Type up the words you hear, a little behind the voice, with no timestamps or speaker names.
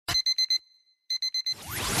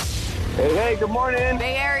Hey, good morning.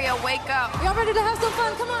 Bay Area, wake up. Y'all ready to have some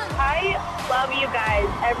fun? Come on. I love you guys.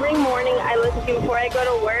 Every morning I listen to you before I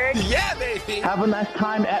go to work. Yeah, baby. Have a nice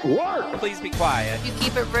time at work. Please be quiet. You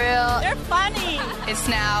keep it real. They're funny. It's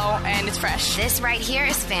now and it's fresh. This right here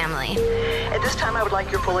is family. At this time, I would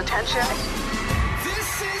like your full attention.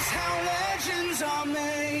 This is how legends are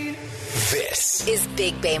made. This is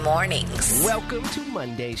Big Bay Mornings. Welcome to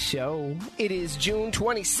Monday's show. It is June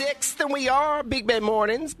 26th, and we are Big Bay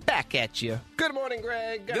Mornings back at you. Good morning,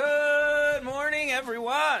 Greg. Good morning,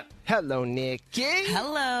 everyone. Hello, Nikki.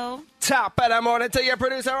 Hello. Top of the morning to your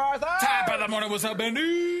producer, Arthur. Top of the morning, what's up,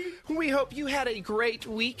 Bendy? We hope you had a great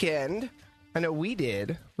weekend. I know we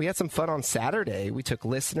did. We had some fun on Saturday. We took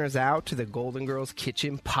listeners out to the Golden Girls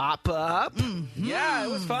Kitchen pop-up. Mm-hmm. Yeah, it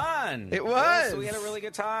was fun. It was. We had a really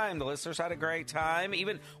good time. The listeners had a great time.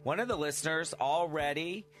 Even one of the listeners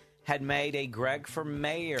already had made a Greg for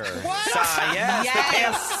Mayor sign.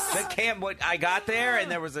 Yes. The camp. I got there,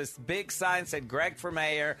 and there was this big sign that said Greg for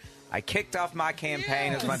Mayor. I kicked off my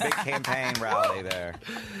campaign. It was my big campaign rally there.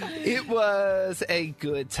 It was a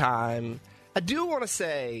good time. I do want to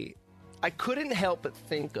say, I couldn't help but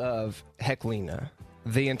think of Heclina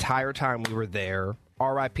the entire time we were there.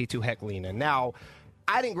 R.I.P. to Heclina. Now,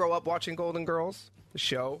 I didn't grow up watching Golden Girls. The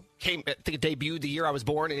show I think it debuted the year I was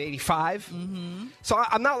born in 85. Mm-hmm. So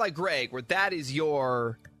I'm not like Greg, where that is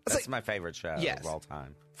your... That's my favorite show of all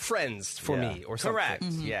time. Friends for me, or something. Correct,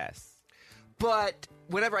 yes. But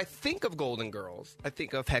whenever I think of Golden Girls, I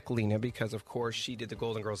think of Heclina because, of course, she did the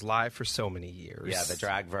Golden Girls live for so many years. Yeah, the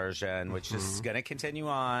drag version, which is going to continue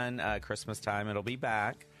on Christmas time. It'll be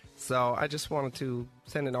back. So I just wanted to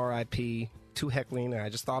send an R.I.P. to Heclina. I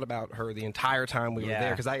just thought about her the entire time we were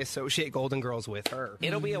there because I associate Golden Girls with her.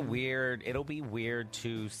 It'll be weird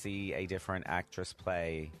to see a different actress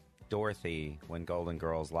play Dorothy when Golden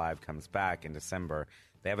Girls Live comes back in December.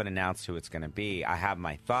 They haven't announced who it's going to be. I have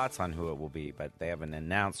my thoughts on who it will be, but they haven't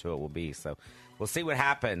announced who it will be. So we'll see what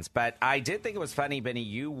happens. But I did think it was funny, Benny,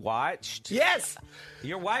 you watched. Yes!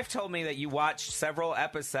 Your wife told me that you watched several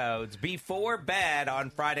episodes before bed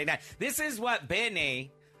on Friday night. This is what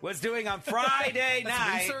Benny was doing on Friday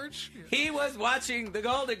night. Research? He was watching the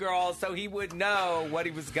Golden Girls so he would know what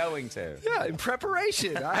he was going to. Yeah, in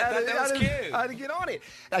preparation. I thought that was cute. I had to get on it.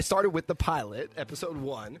 I started with the pilot, episode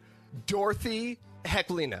 1. Dorothy,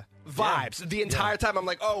 Heclina. Vibes. The entire time I'm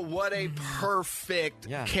like, oh, what a perfect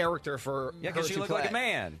character for her because she to looked play. like a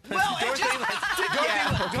man. Well, Dorothy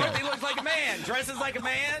looks like a man, dresses like a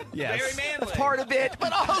man, very manly. That's part of it,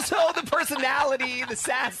 but also the personality, the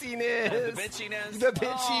sassiness. The bitchiness. The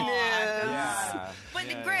bitchiness. Yeah.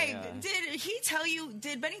 But Greg,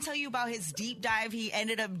 did Benny tell you about his deep dive he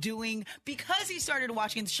ended up doing because he started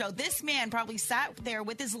watching the show? This man probably sat there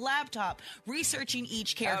with his laptop researching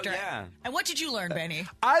each character. Oh, yeah. And what did you learn, Benny?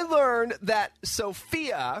 I learned that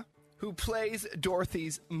Sophia, who plays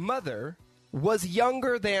Dorothy's mother, was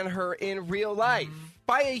younger than her in real life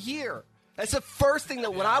by a year. That's the first thing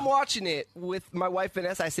that when I'm watching it with my wife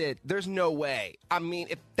Vanessa, I said, there's no way. I mean,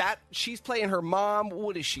 if she's playing her mom,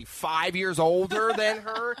 what is she, 5 years older than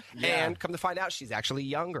her? And come to find out, she's actually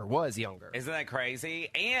was younger. Isn't that crazy?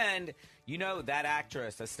 And, you know, that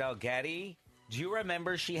actress, Estelle Getty, do you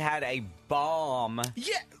remember she had a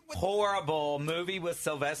horrible movie with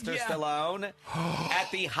Sylvester Stallone at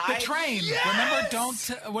the height? The Train. Yes!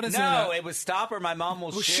 Remember, what is it? No, it was Stop or My Mom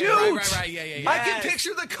Will Shoot. Right. Yeah. I can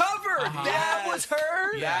picture the cover. That was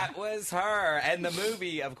her. That was her. And the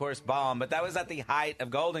movie, of course, bombed. But that was at the height of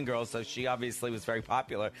Golden Girls, so she obviously was very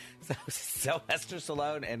popular. So Sylvester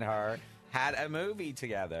Stallone and her had a movie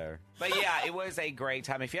together. But yeah, it was a great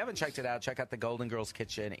time. If you haven't checked it out, check out the Golden Girls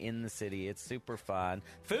Kitchen in the city. It's super fun.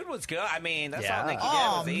 Food was good. I mean, that's all Nikki did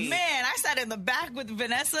was eat. Man, I sat in the back with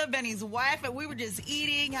Vanessa, Benny's wife, and we were just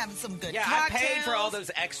eating, having some good cocktails. I paid for all those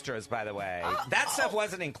extras, by the way. That stuff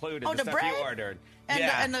wasn't included. The stuff bread? you ordered.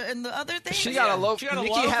 And the other thing? She got a loaf.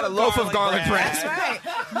 Nikki had a loaf of garlic bread. That's right.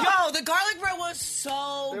 Yo, the garlic bread was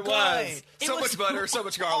so good. Was. So much butter, so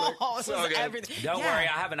much garlic. So good. Everything. Don't worry,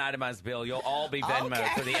 I have an itemized bill. You'll all be Venmo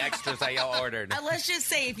for the extras that y'all ordered. Let's just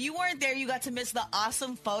say, if you weren't there, you got to miss the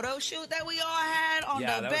awesome photo shoot that we all had on the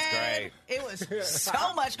bed. That was great. It was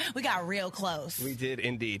so much. We got real close. We did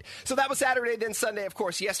indeed. So that was Saturday, then Sunday, of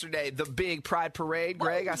course, yesterday, the big Pride Parade.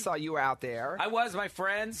 Greg, I saw you out there. I was. My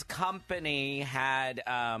friend's company had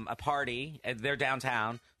a party. They're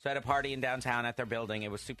downtown. So I had a party in downtown at their building. It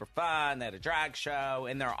was super fun. They had a drag show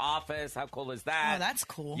in their office. How cool is that? Oh, that's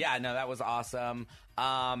cool. Yeah, no, that was awesome.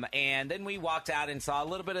 And then we walked out and saw a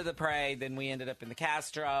little bit of the parade. Then we ended up in the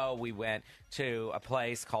Castro. We went to a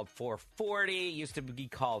place called 440. Used to be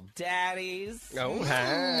called Daddy's. Oh,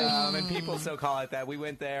 hey. And people still call it that. We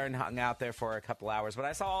went there and hung out there for a couple hours. But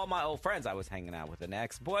I saw all my old friends. I was hanging out with an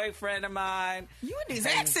ex-boyfriend of mine. You and these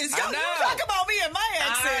exes. Yo, I you know. talk about me and my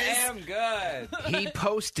exes. I am good. He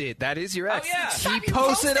posted. That is your ex. Oh, yeah. He Stop, you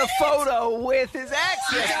posted a posted? photo with his ex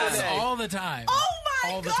Yes, yesterday. all the time. Oh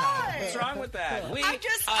my all the God. time. What's wrong with that?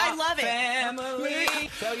 I love it. Family.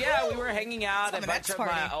 So yeah, we were hanging out. Some A of bunch that of my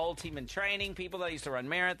party. old team in training, people that I used to run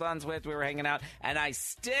marathons with. We were hanging out, and I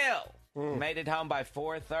still made it home by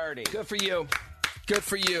 4:30. Good for you. Good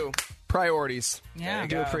for you. Priorities. Yeah. I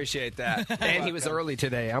do appreciate that. And he was early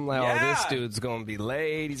today. I'm like, oh, this dude's going to be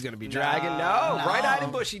late. He's going to be dragging. No, bright-eyed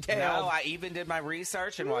and bushy-tailed. No, I even did my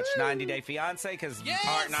research and watched 90 Day Fiancé because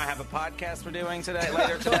Art and I have a podcast we're doing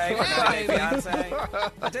later today for 90 Day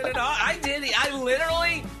Fiancé. I did it all. I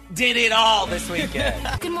literally did it all this weekend.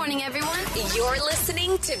 Good morning, everyone. You're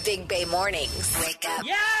listening to Big Bay Mornings. Wake up.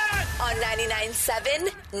 Yeah! On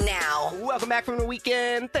 99.7 now. Welcome back from the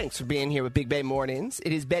weekend. Thanks for being here with Big Bay Mornings.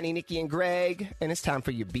 It is Benny, Nikki, and Greg, and it's time for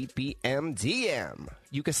your Beat BMDM.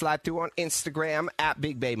 You can slide through on Instagram at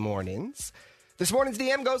Big Bay Mornings. This morning's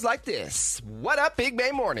DM goes like this. What up, Big Bay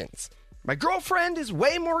Mornings? My girlfriend is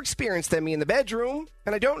way more experienced than me in the bedroom,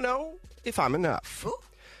 and I don't know if I'm enough. Ooh.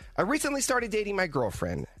 I recently started dating my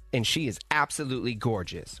girlfriend, and she is absolutely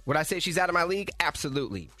gorgeous. Would I say she's out of my league?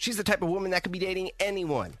 Absolutely. She's the type of woman that could be dating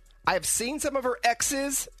anyone. I have seen some of her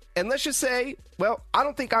exes, and let's just say, well, I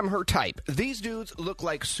don't think I'm her type. These dudes look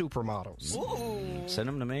like supermodels. Ooh. Send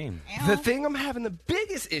them to me. The thing I'm having the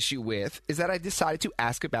biggest issue with is that I decided to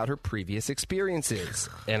ask about her previous experiences,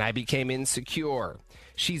 and I became insecure.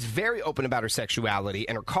 She's very open about her sexuality,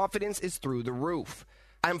 and her confidence is through the roof.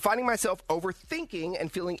 I'm finding myself overthinking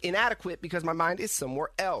and feeling inadequate because my mind is somewhere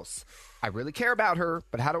else. I really care about her,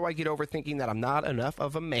 but how do I get over thinking that I'm not enough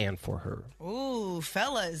of a man for her? Ooh,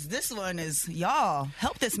 fellas, this one is y'all.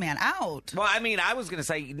 Help this man out. Well, I mean, I was going to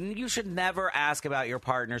say, you should never ask about your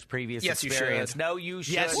partner's previous Yes, you experience. should. No, you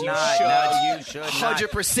should Yes, you not. should. No, you should not.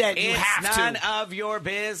 100%, you it's have to. none of your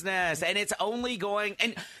business. And it's only going,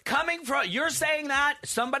 and coming from, you're saying that,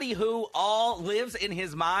 somebody who all lives in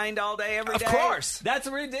his mind all day, every day? Of course. That's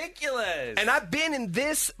ridiculous. And I've been in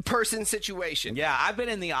this person's situation. Yeah, I've been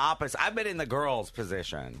in the opposite. I've been in the girl's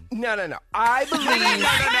position. No. I believe... no.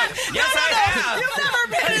 Yes, I have. You've never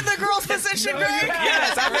been in the girl's position, Greg?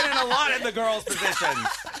 Yes, I've been in a lot of the girls' positions.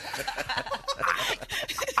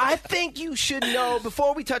 I think you should know,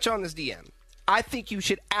 before we touch on this DM, I think you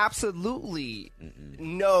should absolutely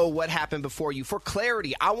know what happened before you. For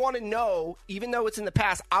clarity, I want to know, even though it's in the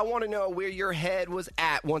past, I want to know where your head was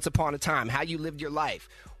at once upon a time, how you lived your life.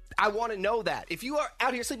 I want to know that. If you are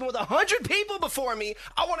out here sleeping with 100 people before me,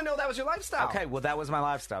 I want to know that was your lifestyle. Okay, well, that was my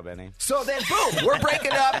lifestyle, Benny. So then, boom, we're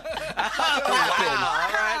breaking up. Wow,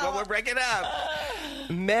 all right, well, we're breaking up.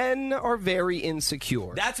 Men are very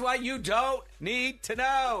insecure. That's why you don't need to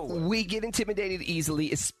know. We get intimidated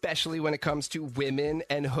easily, especially when it comes to women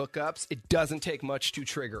and hookups. It doesn't take much to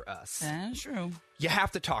trigger us. That's true. You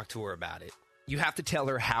have to talk to her about it. You have to tell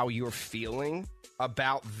her how you're feeling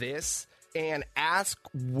about this and ask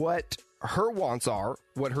what her wants are,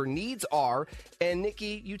 what her needs are. And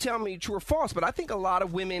Nikki, you tell me true or false, but I think a lot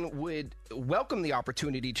of women would welcome the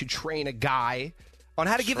opportunity to train a guy on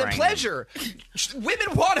how to give them Train pleasure.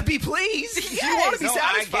 Women want to be pleased. Yes. You want to be No,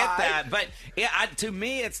 satisfied. I get that, but to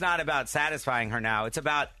me, it's not about satisfying her now. It's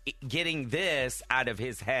about getting this out of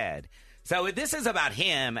his head. So this is about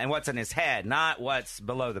him and what's in his head, not what's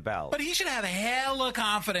below the belt. But he should have hella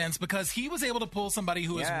confidence because he was able to pull somebody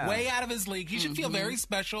who is Yeah. way out of his league. He should feel very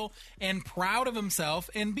special and proud of himself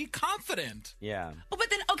and be confident. Yeah. Oh,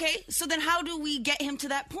 but then, okay, so then how do we get him to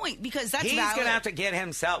that point? Because that's He's valid. going to have to get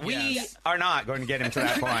himself. We Yes. are not going to get him to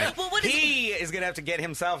that point. Well, what is- he is going to have to get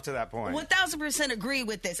himself to that point. 1,000% agree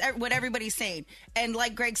with this, what everybody's saying. And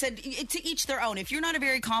like Greg said, to each their own. If you're not a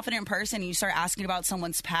very confident person and you start asking about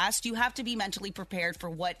someone's past, you have to be mentally prepared for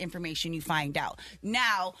what information you find out.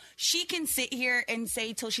 Now, she can sit here and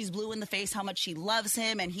say till she's blue in the face how much she loves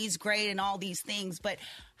him and he's great and all these things, but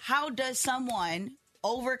how does someone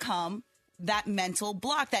overcome that mental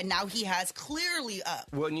block that now he has clearly up?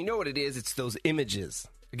 Well, and you know what it is? It's those images.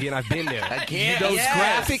 Again, I've been there. Again, those yes,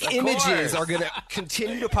 graphic of images course. are going to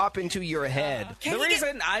continue to pop into your head. The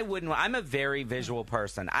reason I wouldn't, I'm a very visual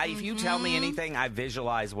person. If you tell Mm-hmm. me anything, I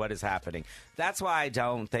visualize what is happening. That's why I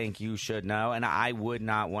don't think you should know, and I would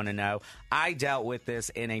not want to know. I dealt with this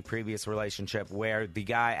in a previous relationship where the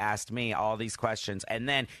guy asked me all these questions, and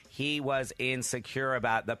then he was insecure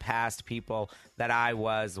about the past people that I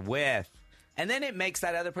was with. And then it makes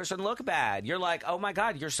that other person look bad. You're like, oh my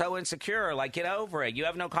God, you're so insecure. Like, get over it. You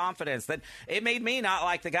have no confidence. That it made me not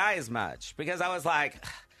like the guy as much because I was like,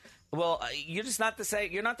 well, you're just not the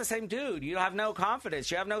same. You're not the same dude. You have no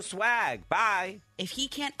confidence. You have no swag. Bye. If he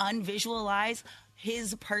can't unvisualize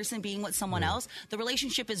his person being with someone else, the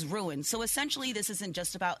relationship is ruined. So essentially, this isn't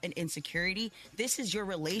just about an insecurity. This is your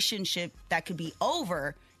relationship that could be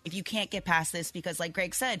over if you can't get past this because, like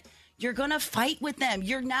Greg said, you're going to fight with them.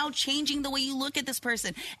 You're now changing the way you look at this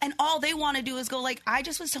person. And all they want to do is go like, I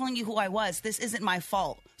just was telling you who I was. This isn't my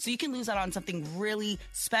fault. So you can lose out on something really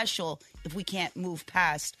special if we can't move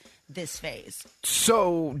past this phase.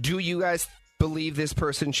 So do you guys believe this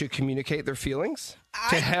person should communicate their feelings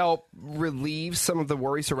to help relieve some of the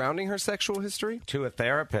worry surrounding her sexual history? To a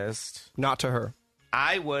therapist. Not to her.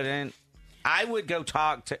 I wouldn't. I would go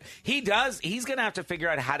talk to... He's going to have to figure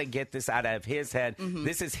out how to get this out of his head. Mm-hmm.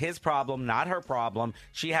 This is his problem, not her problem.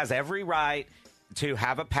 She has every right to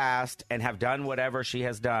have a past and have done whatever she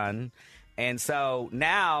has done. And so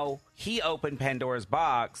now he opened Pandora's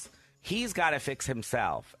box. He's got to fix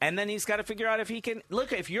himself. And then he's got to figure out if he can...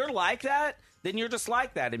 Look, if you're like that, then you're just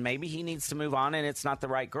like that. And maybe he needs to move on and it's not the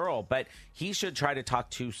right girl. But he should try to talk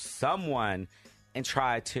to someone and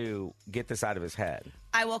try to get this out of his head.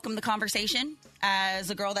 I welcome the conversation. As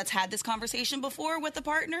a girl that's had this conversation before with a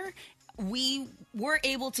partner, we were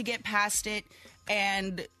able to get past it,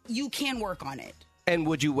 and you can work on it. And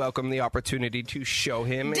would you welcome the opportunity to show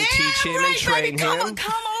him and Damn teach him right, and train baby. him?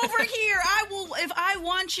 Come over here. I will. If I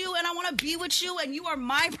want you and I want to be with you and you are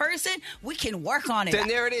my person, we can work on it. Then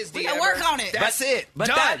there it is. We can work on it. That's it. But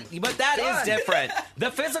Done. that Done. is different.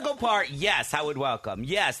 The physical part, yes, I would welcome.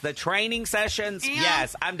 Yes, the training sessions,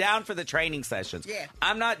 yes. I'm down for the training sessions. Yeah.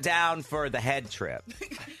 I'm not down for the head trip.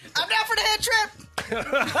 I'm down for the head trip.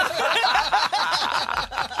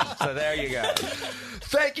 So there you go.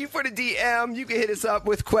 Thank you for the DM. You can hit us up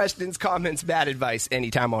with questions, comments, bad advice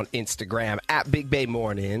anytime on Instagram at Big Bay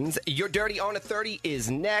Mornings. Your Dirty on a 30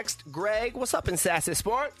 is next. Greg, what's up in Sassy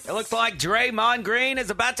Sports? It looks like Draymond Green is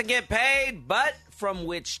about to get paid, but from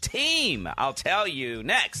which team? I'll tell you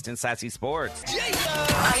next in Sassy Sports.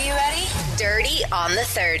 Are you ready? Dirty on the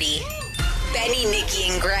 30. Benny,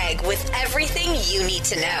 Nikki, and Greg with everything you need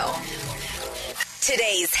to know.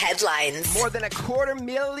 Today's headlines. More than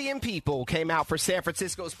 250,000 people came out for San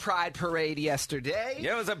Francisco's Pride Parade yesterday.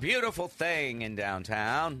 It was a beautiful thing in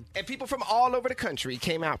downtown. And people from all over the country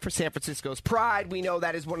came out for San Francisco's Pride. We know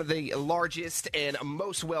that is one of the largest and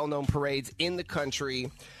most well-known parades in the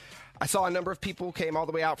country. I saw a number of people came all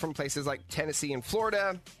the way out from places like Tennessee and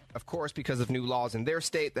Florida. Of course, because of new laws in their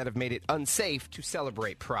state that have made it unsafe to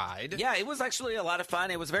celebrate Pride. Yeah, it was actually a lot of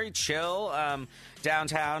fun. It was very chill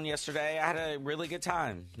downtown yesterday. I had a really good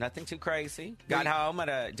time. Nothing too crazy. Got home at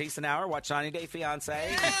a decent hour, watched 90 Day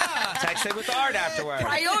Fiancé. Yeah. Texted with Art afterwards.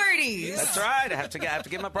 Priorities. That's right. I have to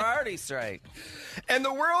get my priorities straight. And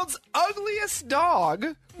the world's ugliest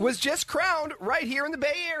dog was just crowned right here in the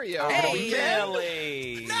Bay Area. Hey,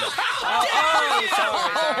 Millie. No.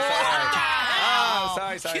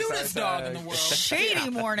 Sorry. Cutest dog in the world. Shady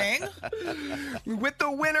morning. With the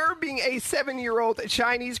winner being a 7-year-old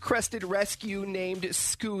Chinese crested rescue named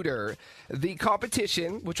Scooter. The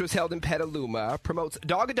competition, which was held in Petaluma, promotes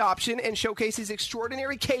dog adoption and showcases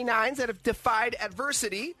extraordinary canines that have defied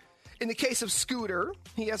adversity. In the case of Scooter,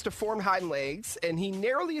 he has deformed hind legs, and he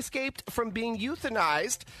narrowly escaped from being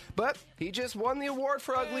euthanized, but he just won the award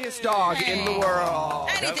for ugliest dog in the world.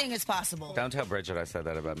 Anything is possible. Don't tell Bridget I said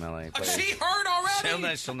that about Millie. Please. She heard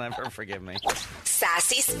already. She'll never forgive me.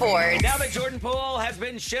 Sassy Sports. Now that Jordan Poole has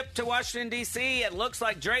been shipped to Washington, D.C., it looks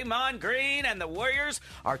like Draymond Green and the Warriors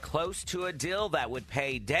are close to a deal that would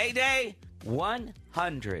pay Day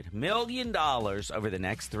 $100 million over the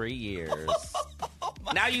next 3 years.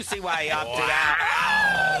 Now you see why he opted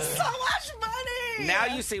out. So much money. Now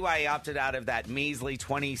you see why he opted out of that measly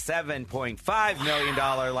 $27.5 million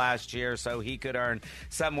last year, so he could earn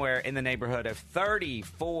somewhere in the neighborhood of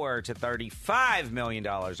 $34 to $35 million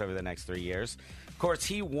over the next 3 years. Of course,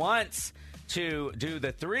 he wants to do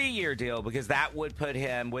the 3-year deal because that would put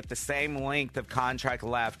him with the same length of contract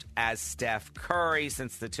left as Steph Curry,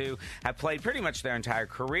 since the two have played pretty much their entire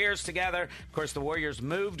careers together. Of course, the Warriors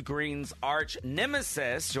moved Green's arch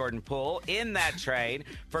nemesis, Jordan Poole, in that trade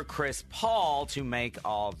for Chris Paul to make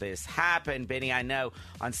all this happen. Benny, I know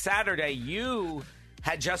on Saturday you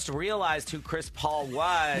had just realized who Chris Paul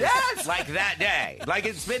was. Yes! Like that day. Like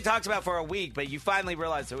it's been talked about for a week, but you finally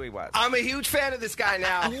realized who he was. I'm a huge fan of this guy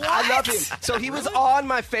now. I love him. So he was on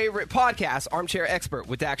my favorite podcast, Armchair Expert,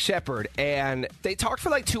 with Dak Shepard, and they talked for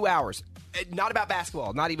like 2 hours. not about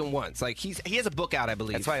basketball, not even once. Like he has a book out, I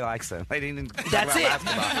believe. That's why he likes them. They didn't even talk That's about it.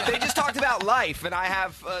 basketball. They just talked about life, and I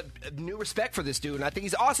have a new respect for this dude, and I think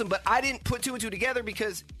he's awesome. But I didn't put two and two together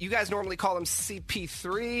because you guys normally call him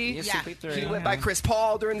CP3. Yeah, CP3. He went by Chris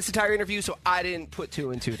Paul during this entire interview, so I didn't put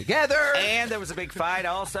two and two together. And there was a big fight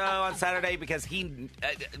also on Saturday because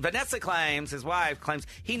Vanessa claims, his wife claims,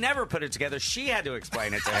 he never put it together. She had to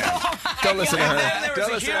explain it to him. Don't listen to her. And then there was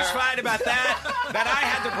Don't a listen to huge her. fight about that I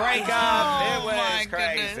had to break up. It was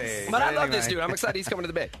crazy. But I love this dude. I'm excited he's coming to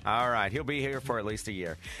the Bay. All right, he'll be here for at least a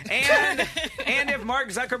year. And if Mark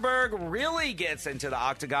Zuckerberg really gets into the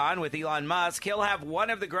octagon with Elon Musk, he'll have one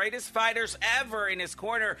of the greatest fighters ever in his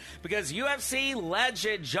corner because UFC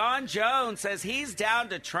legend John Jones says he's down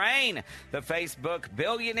to train the Facebook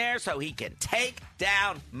billionaire so he can take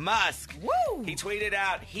down Musk. Woo! He tweeted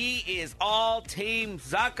out, he is all Team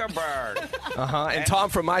Zuckerberg. And Tom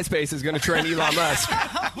from MySpace is going to train Elon Musk.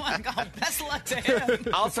 Oh my God! Best luck to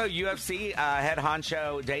him. Also, UFC head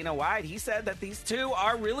honcho Dana White, he said that these two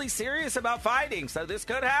are really serious about fighting, so this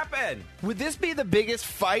could happen. Would this be the biggest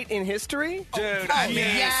fight in history? Dude, I mean,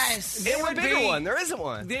 yes. it would bigger be one. There isn't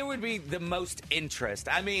one. There would be the most interest.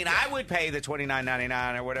 I mean, I would pay the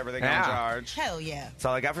 $29.99 or whatever they're going to charge. Hell yeah. That's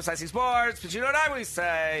all I got for Sassy Sports. But you know what I always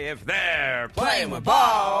say? If they're Playing with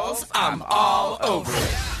balls, I'm all over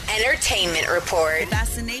it. Entertainment report.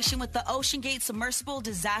 Fascination with the Ocean Gate submersible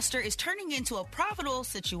disaster is turning into a profitable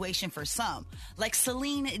situation for some, like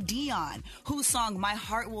Celine Dion, whose song My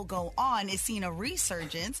Heart Will Go On is seeing a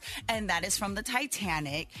resurgence, and that is from the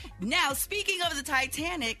Titanic. Now, speaking of the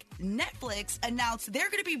Titanic, Netflix announced they're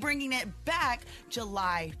going to be bringing it back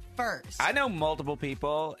July 1st. I know multiple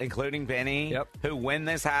people, including Benny, who, when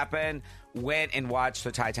this happened, went and watched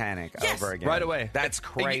the Titanic over again. Right away. That's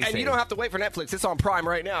crazy. And you don't have to wait for Netflix. It's on Prime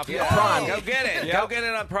right now. If you have Yeah, Prime, go get it. Yep. Go get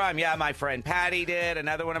it on Prime. Yeah, my friend Patty did.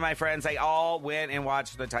 Another one of my friends. They all went and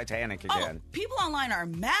watched the Titanic again. People online are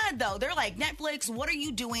mad, though. They're like, Netflix, what are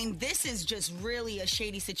you doing? This is just really a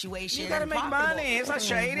shady situation. You gotta make money. It's not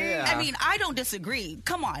shady. I mean, I don't disagree.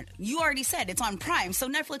 Come on. You already said it's on Prime, so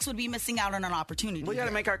Netflix would be missing out on an opportunity. We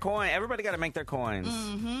gotta make our coin. Everybody gotta make their coins.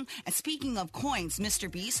 Mm-hmm. And speaking of coins, Mr.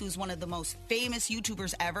 Beast, who's one of the most famous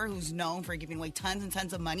YouTubers ever, who's known for giving away tons and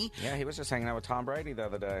tons of money. Yeah, he was just hanging out with Tom Brady the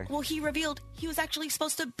other day. Well, he revealed he was actually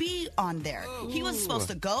supposed to be on there. He was supposed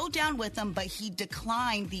to go down with them, but he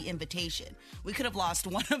declined the invitation. We could have lost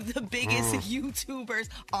one of the biggest YouTubers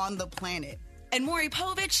on the planet. And Maury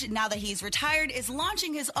Povich, now that he's retired, is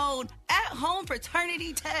launching his own at-home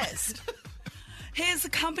paternity test. His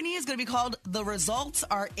company is going to be called The Results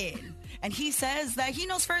Are In. And he says that he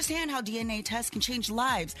knows firsthand how DNA tests can change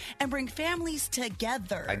lives and bring families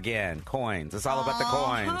together. Again, coins. It's all about the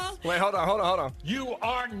coins. Wait, hold on. You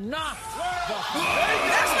are not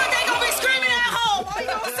That's what they gonna be screaming at home. All you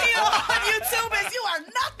gonna see on YouTube is you are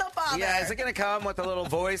not the father. Yeah, is it going to come with a little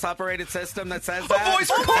voice-operated system that says that?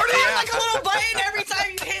 voice Oh my recording? God, like a little button every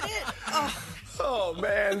time you hit it. Oh,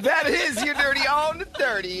 man. That is your Dirty on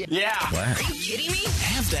 30. Yeah. Are you kidding me?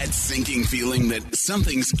 Have that sinking feeling that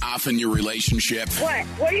something's off in your relationship. What?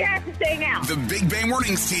 What do you have to say now? The Big Bang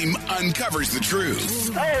Warnings team uncovers the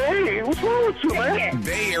truth. Hey, what's wrong with you, man?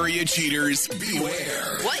 Bay Area cheaters,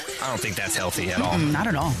 beware. What? I don't think that's healthy at all. Not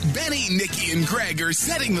at all. Benny, Nikki, and Greg are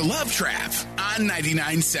setting the love trap on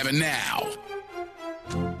 99.7 Now.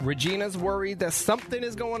 Regina's worried that something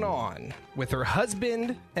is going on with her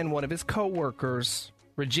husband and one of his co-workers.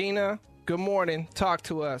 Regina, good morning. Talk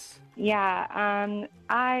to us. Yeah,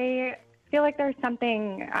 I feel like there's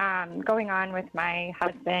something going on with my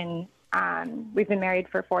husband. We've been married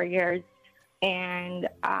for 4 years, and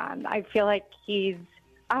I feel like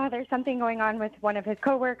there's something going on with one of his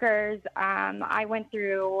coworkers. I went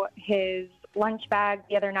through his lunch bag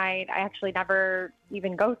the other night. I actually never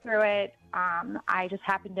even go through it. I just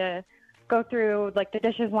happened to go through like the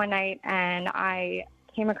dishes one night, and I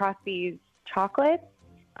came across these chocolates.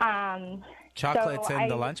 Chocolates so in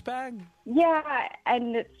the lunch bag? Yeah,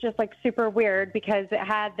 and it's just like super weird because it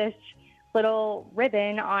had this little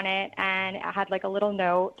ribbon on it, and it had like a little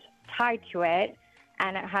note tied to it,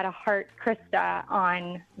 and it had a heart Krista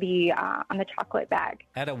on the chocolate bag.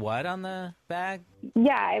 At a what on the bag?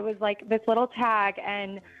 Yeah, it was like this little tag,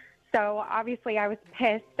 and so obviously I was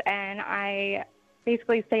pissed, and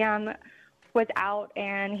Sam was out,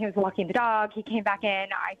 and he was walking the dog. He came back in.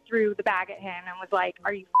 I threw the bag at him and was like,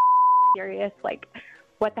 "Are you serious? Like,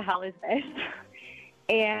 what the hell is this?"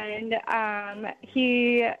 And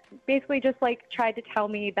he basically just like tried to tell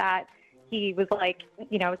me that he was like,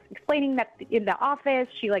 explaining that in the office,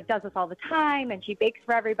 she like does this all the time, and she bakes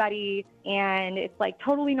for everybody, and it's like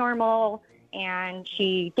totally normal. And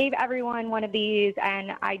she gave everyone one of these,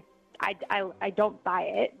 and I I don't buy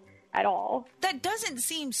it at all. That doesn't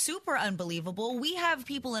seem super unbelievable. We have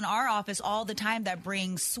people in our office all the time that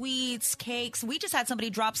bring sweets, cakes. We just had somebody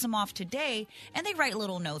drop some off today, and they write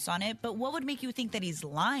little notes on it. But what would make you think that he's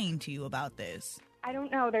lying to you about this? I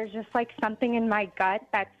don't know. There's just like something in my gut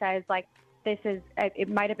that says like this is, it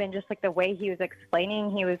might have been just like the way he was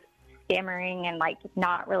explaining. He was stammering and like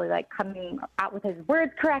not really like coming out with his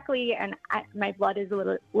words correctly. And my blood is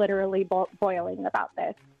literally boiling about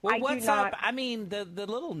this. Well, what's up? I mean, the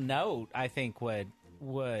little note I think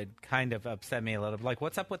would kind of upset me a little. Like,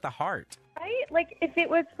 what's up with the heart? Right? Like if it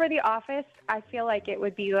was for the office, I feel like it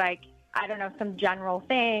would be like, I don't know, some general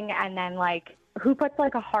thing. And then like, who puts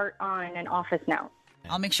like a heart on an office note?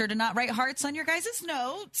 I'll make sure to not write hearts on your guys'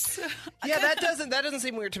 notes. Yeah, that doesn't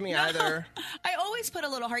seem weird to me either. I always put a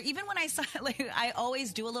little heart, even when I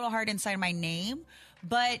always do a little heart inside my name.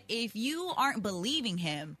 But if you aren't believing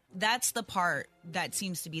him, that's the part that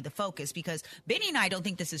seems to be the focus, because Benny and I don't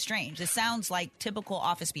think this is strange. This sounds like typical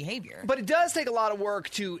office behavior. But it does take a lot of work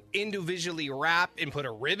to individually wrap and put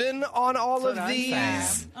a ribbon on all of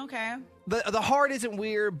these. Okay. The heart isn't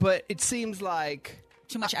weird, but it seems like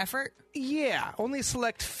too much effort? Yeah, only a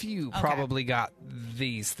select few probably got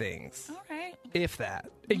these things. All right. If that.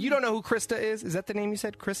 You don't know who Krista is? Is that the name you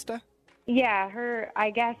said, Krista? Yeah, her, I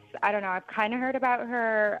guess, I don't know. I've kind of heard about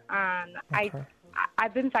her.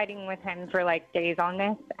 I've been fighting with him for like days on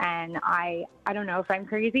this, and I don't know if I'm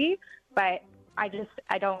crazy, but I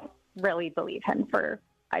don't really believe him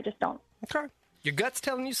I just don't. Okay. Your gut's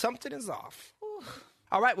telling you something is off.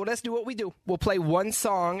 All right, well, let's do what we do. We'll play one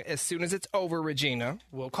song as soon as it's over, Regina.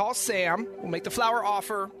 We'll call Sam. We'll make the flower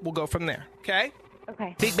offer. We'll go from there, okay?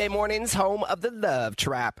 Okay. Big Bay Mornings, home of the Love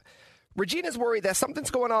Trap. Regina's worried that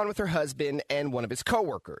something's going on with her husband and one of his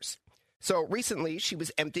coworkers. So recently, she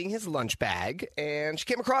was emptying his lunch bag, and she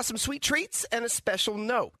came across some sweet treats and a special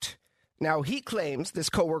note. Now, he claims this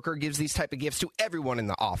coworker gives these type of gifts to everyone in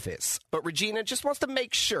the office, but Regina just wants to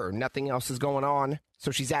make sure nothing else is going on.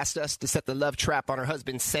 So she's asked us to set the love trap on her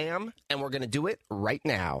husband, Sam, and we're going to do it right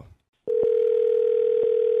now.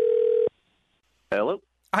 Hello?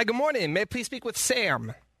 Hi, good morning. May I please speak with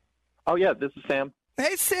Sam? Oh, yeah, this is Sam.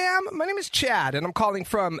 Hey, Sam. My name is Chad, and I'm calling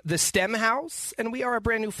from the STEM House, and we are a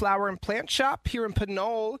brand new flower and plant shop here in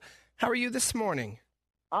Pinole. How are you this morning?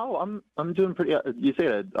 Oh, I'm doing pretty. You say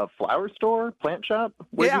a flower store, plant shop?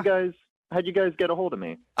 How'd you guys get a hold of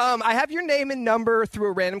me? I have your name and number through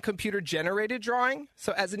a random computer-generated drawing.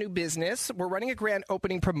 So as a new business, we're running a grand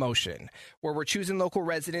opening promotion where we're choosing local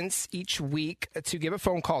residents each week to give a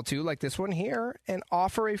phone call to, like this one here, and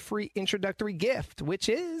offer a free introductory gift, which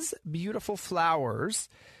is beautiful flowers.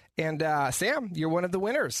 And Sam, you're one of the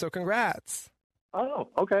winners, so congrats. Oh,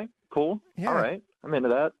 okay, cool. Yeah. All right. I'm into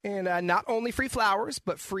that. And not only free flowers,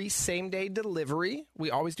 but free same-day delivery.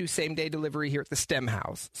 We always do same-day delivery here at the STEM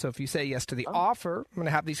House. So if you say yes to the offer, I'm going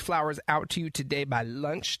to have these flowers out to you today by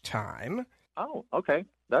lunchtime. Oh, okay.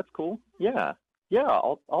 That's cool. Yeah. Yeah,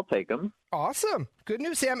 I'll take them. Awesome. Good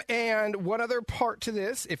news, Sam. And one other part to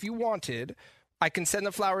this, if you wanted, I can send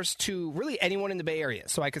the flowers to really anyone in the Bay Area.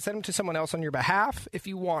 So I could send them to someone else on your behalf if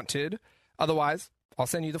you wanted. Otherwise, I'll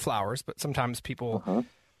send you the flowers. But sometimes people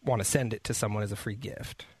want to send it to someone as a free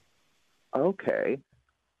gift. Okay.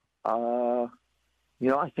 I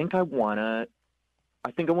think I want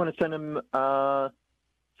to send him one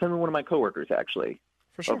of my coworkers, actually.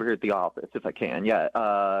 For sure. Over here at the office, if I can. Yeah.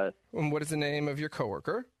 And what is the name of your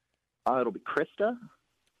coworker? It'll be Krista.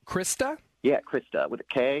 Krista? Yeah, Krista with a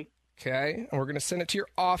K. Okay, and we're going to send it to your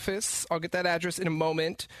office. I'll get that address in a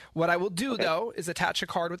moment. What I will do, though, is attach a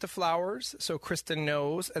card with the flowers so Krista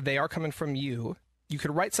knows they are coming from you. You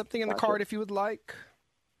could write something in the card if you would like.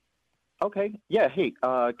 Okay. Yeah, hey,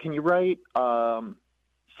 can you write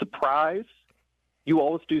surprise? You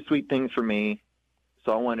always do sweet things for me,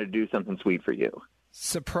 so I wanted to do something sweet for you.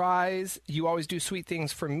 Surprise, you always do sweet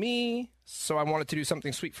things for me, so I wanted to do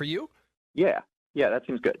something sweet for you? Yeah, that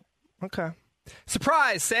seems good. Okay.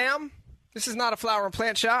 Surprise, Sam! This is not a flower and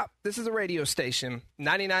plant shop. This is a radio station,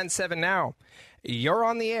 99.7 Now. You're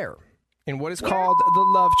on the air in what is called the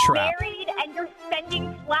Love Trap. Married and you're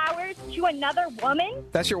sending flowers to another woman?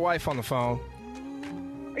 That's your wife on the phone.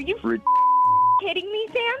 Are you kidding me,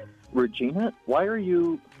 Sam? Regina, why are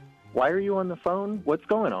you on the phone? What's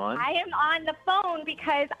going on? I am on the phone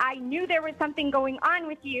because I knew there was something going on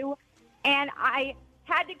with you, and I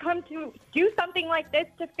had to come to do something like this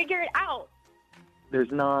to figure it out.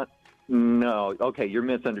 There's not... No. Okay, you're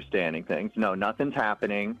misunderstanding things. No, nothing's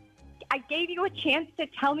happening. I gave you a chance to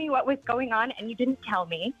tell me what was going on, and you didn't tell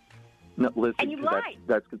me. No, listen. And you lied.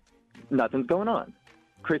 That's nothing's going on.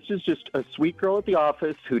 Krista's just a sweet girl at the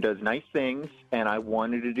office who does nice things, and I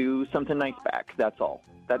wanted to do something nice back. That's all.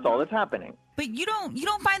 That's all that's happening. But you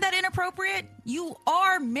don't find that inappropriate? You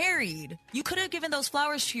are married. You could have given those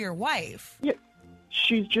flowers to your wife. Yeah,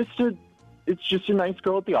 it's just a nice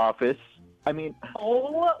girl at the office. I mean,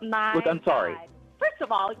 oh my look, I'm sorry. God. First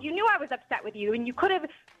of all, you knew I was upset with you, and you could have,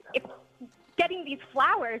 getting these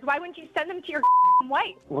flowers, why wouldn't you send them to your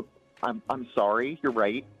wife? Look, I'm sorry. You're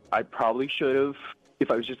right. I probably should have. If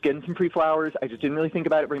I was just getting some free flowers, I just didn't really think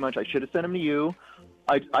about it very much. I should have sent them to you.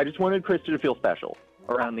 I just wanted Krista to feel special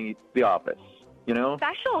around the office, you know?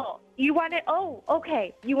 Special? You wanted,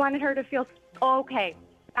 okay. You wanted her to feel, okay,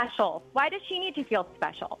 special. Why does she need to feel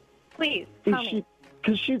special? Please, tell me.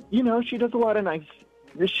 Because she does a lot of nice,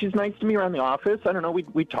 she's nice to me around the office. I don't know,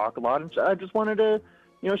 we talk a lot, and I just wanted to,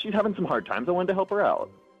 she's having some hard times. I wanted to help her out.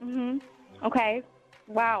 Mm-hmm. Okay.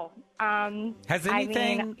 Wow. Has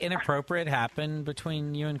anything inappropriate happened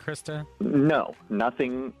between you and Krista? No,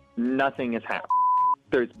 nothing has happened.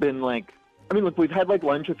 There's been look, we've had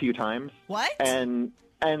lunch a few times. What? And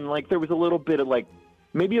there was a little bit of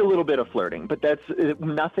maybe a little bit of flirting, but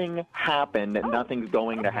nothing happened and nothing's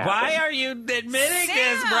going to happen. Why are you admitting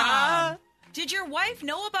this, brah? Did your wife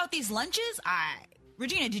know about these lunches?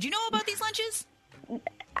 Regina, did you know about these lunches?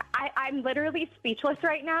 I'm literally speechless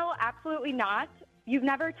right now. Absolutely not. You've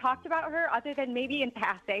never talked about her other than maybe in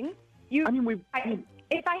passing. If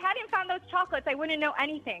I hadn't found those chocolates, I wouldn't know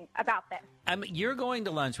anything about this. You're going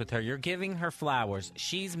to lunch with her. You're giving her flowers.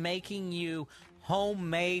 She's making you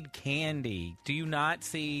homemade candy. Do you not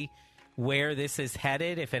see where this is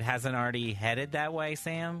headed if it hasn't already headed that way,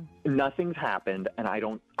 Sam? Nothing's happened, and I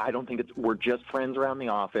don't think we're just friends around the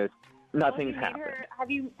office. Nothing's happened.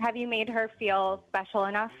 Have you made her feel special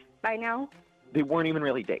enough by now? They weren't even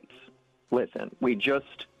really dates. Listen, we just,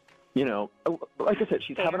 like I said,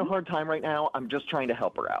 she's having a hard time right now. I'm just trying to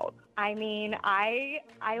help her out. I mean, I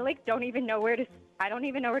don't even know where to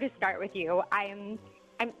start with you. I'm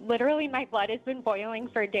literally, my blood has been boiling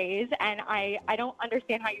for days, and I don't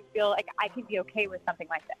understand how you feel like I can be okay with something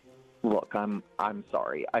like this. Look, I'm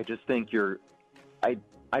sorry. I just think you might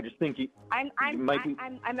be.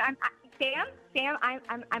 Sam,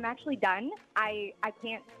 I'm actually done. I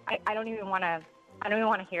can't. I don't even want to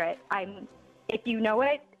hear it. If you know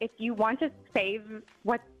it, if you want to save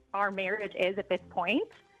what our marriage is at this point,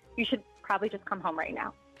 you should probably just come home right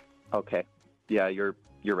now. Okay. Yeah, you're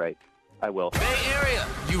right. I will. Bay Area,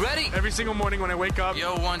 you ready? Every single morning when I wake up.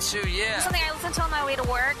 Yo, 1, 2, yeah. Something I listen to on my way to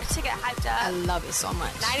work to get hyped up. I love it so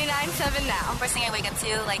much. 99.7 now. First thing I wake up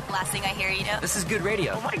to, last thing I hear, This is good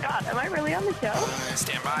radio. Oh my God, am I really on the show?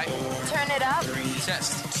 Stand by. Turn it up.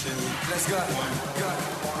 Test. Let's go.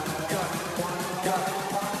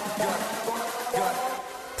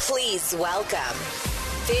 Please welcome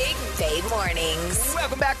Big Bay Mornings.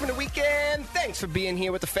 Welcome back from the weekend. Thanks for being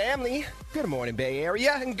here with the family. Good morning, Bay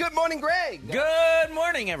Area, and good morning, Greg. Good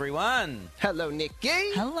morning, everyone. Hello,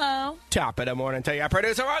 Nikki. Hello. Top of the morning to your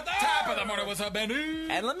producer, Arthur. Top of the morning, what's up, Benny?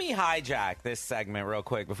 And let me hijack this segment real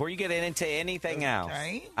quick before you get into anything else.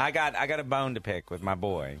 I got a bone to pick with my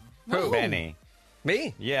boy, Benny.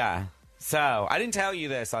 Me? Yeah. So I didn't tell you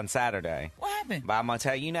this on Saturday. What happened? But I'm gonna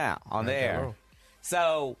tell you now on the air.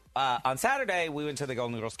 So on Saturday, we went to the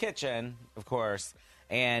Golden Girls Kitchen, of course,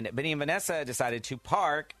 and Benny and Vanessa decided to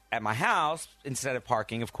park at my house instead of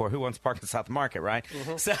parking, of course. Who wants to park in South Market, right?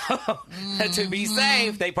 Mm-hmm. So to be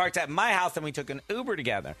safe, they parked at my house, and we took an Uber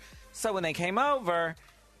together. So when they came over,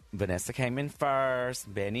 Vanessa came in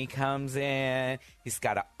first. Benny comes in. He's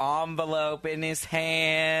got an envelope in his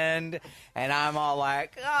hand. And I'm all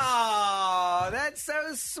like, oh, that's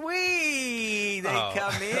so sweet. They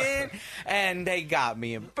come in and they got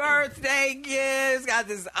me a birthday gift. Got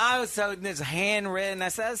this, this handwritten. I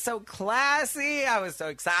said, that's so classy. I was so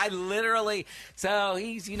excited. So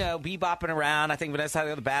he's, bebopping around. I think Vanessa had to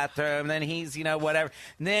go to the bathroom. Then he's, whatever.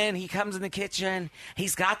 And then he comes in the kitchen.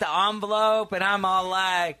 He's got the envelope. And I'm all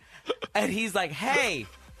like, and he's like, hey,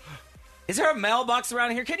 is there a mailbox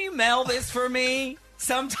around here? Can you mail this for me?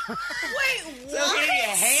 Sometime. Wait, what? So he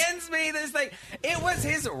hands me this thing. It was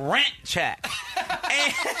his rent check.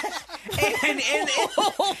 and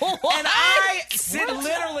I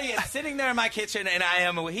literally am sitting there in my kitchen, and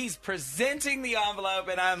he's presenting the envelope,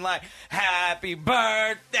 and I'm like, happy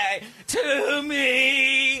birthday to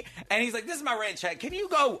me. And he's like, this is my rent check. Can you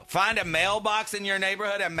go find a mailbox in your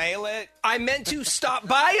neighborhood and mail it? I meant to stop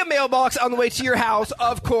by a mailbox on the way to your house,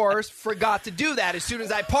 of course. Forgot to do that. As soon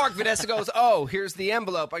as I parked, Vanessa goes, oh, here's the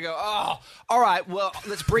envelope. I go, oh, all right, well,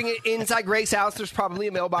 let's bring it inside Greg's house. There's probably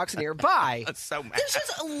a mailbox nearby. so mad. There's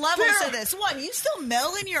just levels to this. One, you still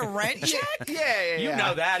mailing your rent check? Yeah. You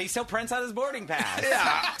know that. He still prints out his boarding pass.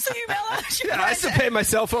 Yeah. So you mail out your Yeah, I still pay my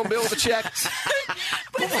cell phone bill with a check.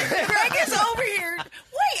 But Greg is over here.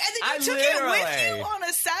 Wait, and then you took it with you on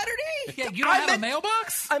a Saturday? Yeah, you don't have a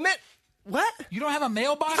mailbox? I meant... What? You don't have a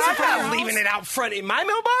mailbox? I'm in front of your not leaving house? it out front in my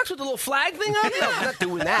mailbox with a little flag thing on it. No, I'm not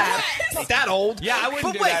doing that. Not that old. Yeah, I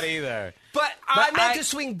wouldn't do that either. But I meant to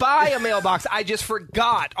swing by a mailbox. I just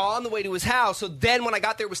forgot on the way to his house. So then when I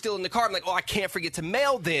got there, it was still in the car. I'm like, oh, I can't forget to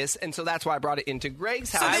mail this. And so that's why I brought it into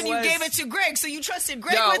Greg's house. So then you gave it to Greg, so you trusted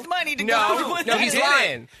Greg with money to go with No, he's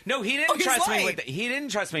lying. No, he didn't trust me with it. He didn't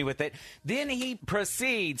trust me with it. Then he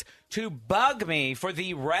proceeds to bug me for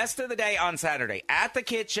the rest of the day on Saturday at the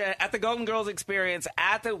kitchen, at the Golden Girls experience,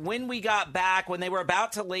 when we got back, when they were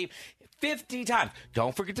about to leave. 50 times.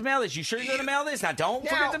 Don't forget to mail this. You sure you're going to mail this? Now, don't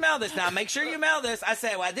forget to mail this. Now, make sure you mail this. I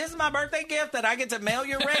said, well, this is my birthday gift that I get to mail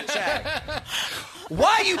your rent check.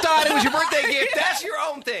 Why you thought it was your birthday gift? That's your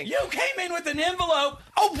own thing. You came in with an envelope.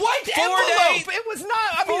 A white 4 envelope. days. It was not.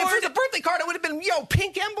 I mean, if it was a birthday card, it would have been,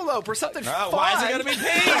 pink envelope or something fun. Why is it going to be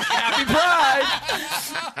pink? Happy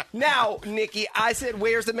Pride. Now, Nikki, I said,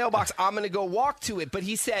 where's the mailbox? I'm going to go walk to it. But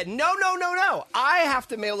he said, no. I have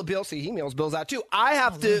to mail a bill. See, he mails bills out too. I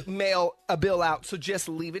have to mail a bill out. So just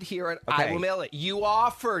leave it here and I will mail it. You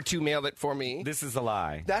offered to mail it for me. This is a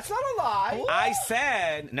lie. That's not a lie. I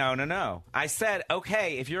said, no. I said,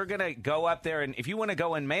 okay, if you're going to go up there and if you want to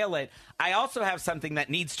go and mail it, I also have something that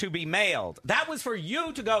needs to be mailed. That was for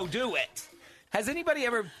you to go do it. Has anybody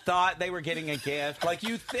ever thought they were getting a gift? Like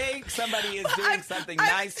you think somebody is doing something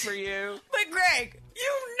nice for you? But Greg,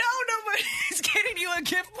 you know nobody's getting you a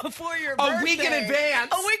gift before your birthday. A week in advance.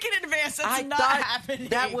 A week in advance. That's not happening.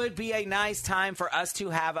 That would be a nice time for us to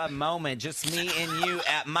have a moment, just me and you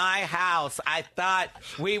at my house. I thought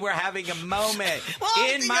we were having a moment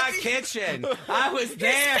in my kitchen. I was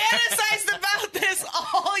there. He's fantasized about this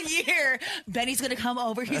all year. Benny's going to come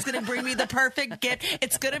over. He's going to bring me the perfect gift.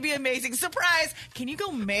 It's going to be amazing. Surprise. Can you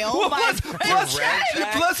go mail my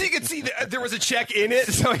check? Plus, he could see that there was a check in it,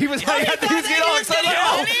 so he was like, he was getting all excited. Like,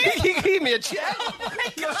 oh, he gave me a check. Oh my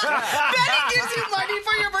God. Benny gives you money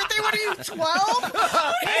for your birthday. What are you, 12?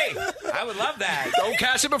 Hey, I would love that. Don't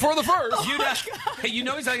cash it before the first. You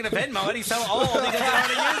know he's not going to Venmo it. He's so old he doesn't know how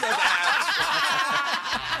to use this app.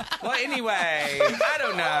 Well, anyway, I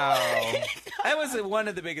don't know. That was one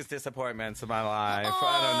of the biggest disappointments of my life.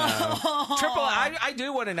 I don't know. I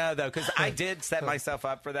do want to know, though, because I did set myself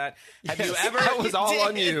up for that. Have you ever? That was all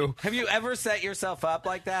on you. Have you ever set yourself up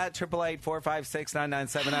like that?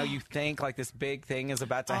 888-456-9970. You think like this big thing is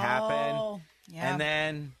about to happen. Yeah. And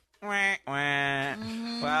then...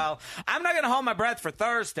 Well, I'm not going to hold my breath for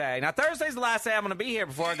Thursday. Now, Thursday's the last day I'm going to be here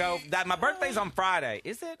before I go. My birthday's on Friday.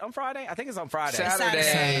 Is it on Friday? I think it's on Friday.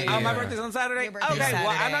 Saturday. Oh, my birthday's on Saturday? Okay, Saturday.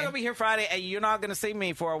 well, I'm not going to be here Friday, and you're not going to see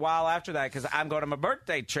me for a while after that because I'm going on my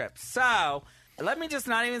birthday trip. So... let me just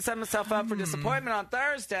not even set myself up for disappointment on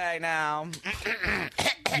Thursday now.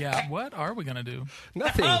 Yeah, what are we going to do?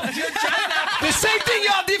 Nothing. Oh, the same thing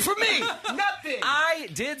y'all did for me. Nothing. I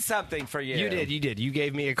did something for you. You did. You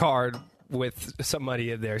gave me a card with some money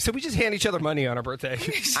in there. So we just hand each other money on our birthday. I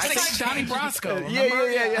think Donnie Brasco.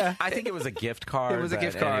 Yeah. I think it was a gift card. It was a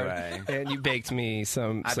gift card. Anyway. And you baked me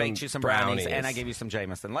some I baked you some brownies, and I gave you some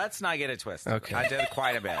Jameson. Let's not get it twisted. Okay. I did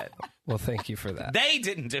quite a bit. Well, thank you for that. They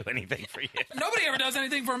didn't do anything for you. Nobody ever does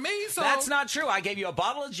anything for me, so... That's not true. I gave you a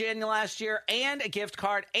bottle of gin last year, and a gift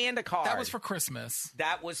card, and a card. That was for Christmas.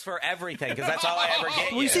 That was for everything, because that's all I ever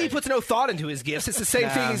get Well, you see, he puts no thought into his gifts. It's the same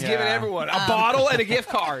thing he's giving everyone. A bottle and a gift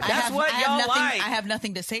card. That's what y'all like. I have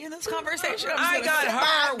nothing to say in this conversation. I got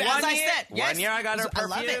her one year. Yes. 1 year I got her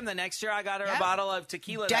perfume. The next year I got her a bottle of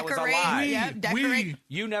tequila. That was a lie. Decorate.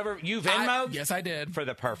 You Venmo'd? Yes, I did. For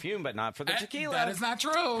the perfume, but not for the tequila. That is not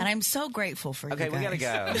true. And I'm so grateful for you Okay, guys. we gotta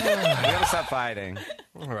go. We gotta stop fighting.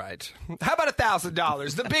 All right. How about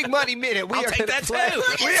 $1,000? The Big Money Minute. I'll take that too.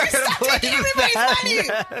 We are going to play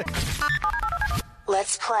that.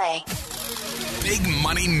 Let's play. Big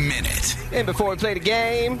Money Minute. And before we play the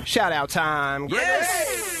game, shout out time.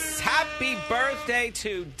 Yes! Happy birthday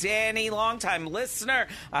to Danny, longtime listener.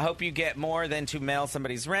 I hope you get more than to mail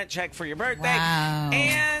somebody's rent check for your birthday. Wow.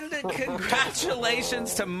 And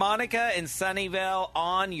congratulations to Monica in Sunnyvale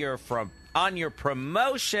on your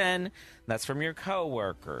promotion. That's from your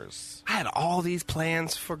coworkers. I had all these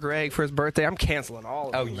plans for Greg for his birthday. I'm canceling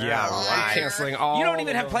all of them. I'm canceling all You don't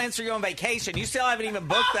even of have them. plans for your own vacation. You still haven't even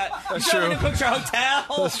booked that. That's you still true. haven't booked your hotel.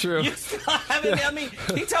 That's true. You still haven't. I mean,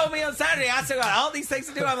 he told me on Saturday, I still got all these things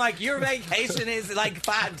to do. I'm like, your vacation is like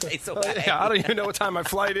 5 days away. Yeah, I don't even know what time my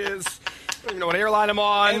flight is. don't know what airline I'm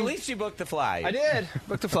on. At least you booked the flight. I did.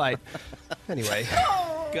 Booked a flight. Anyway.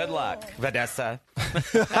 Good luck, Vanessa.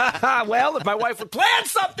 Well, if my wife would plan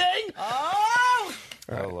something. Oh,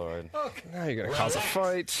 Lord. Okay, now you're going to cause a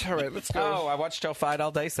fight. All right, let's go. Oh, I watched y'all fight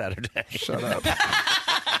all day Saturday. Shut up.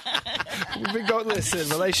 We've been going, listen,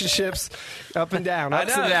 relationships up and down,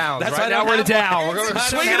 ups and downs. That's right now we're in a down. We're going to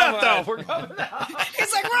swing it up, though. We're coming up.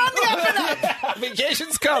 He's like, we're on the up and up.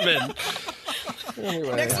 Vacation's coming.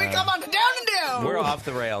 Anyway, Next week, I'm on the down and down. We're off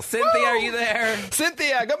the rails. Cynthia, are you there?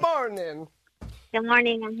 Cynthia, good morning. Good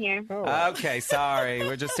morning. I'm here. Okay, sorry.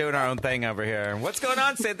 We're just doing our own thing over here. What's going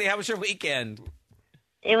on, Cynthia? How was your weekend?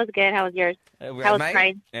 It was good. How was yours? How was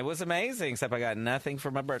Pride? It was amazing, except I got nothing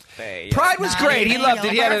for my birthday. Pride was great. He loved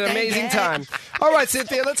it. He had an amazing time. All right,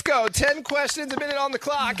 Cynthia, let's go. 10 questions, a minute on the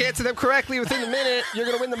clock. Answer them correctly within a minute. You're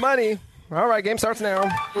going to win the money. All right, game starts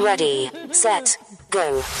now. Ready, set,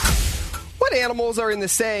 go. What animals are in the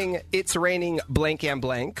saying, it's raining blank and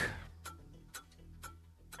blank?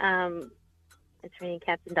 It's raining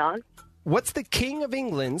cats and dogs. What's the King of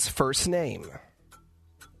England's first name?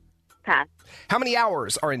 Pass. How many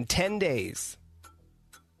hours are in 10 days?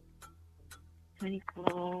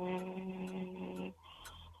 24.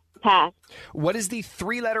 Pass. What is the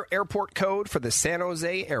 3-letter airport code for the San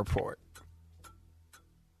Jose airport?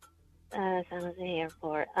 San Jose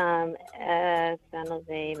Airport. San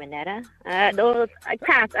Jose Mineta.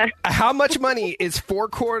 Pass. How much money is 4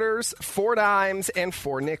 quarters, 4 dimes, and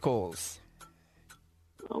 4 nickels?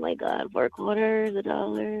 Oh my God! 4 quarters,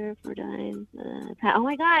 $1, 4 dimes. Pass. Oh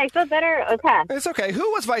my God! I feel better. Oh, pass. It's okay. Who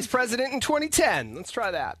was vice president in 2010? Let's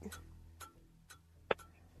try that.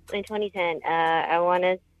 In 2010, I want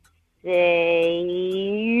to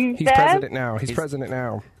say. He's president now. He's president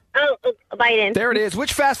now. Oh, Biden. There it is.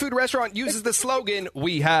 Which fast food restaurant uses the slogan,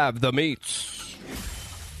 "We have the meats"?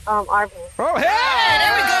 Arby's. Oh, hey!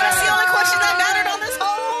 There we go. That's the only question that mattered on this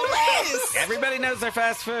whole list. Everybody knows their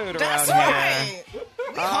fast food That's around right. here.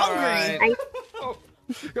 We hungry. Right.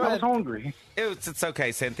 I was hungry. It's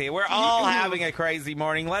okay, Cynthia. We're all having a crazy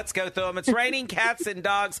morning. Let's go through them. It's raining cats and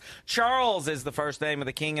dogs. Charles is the first name of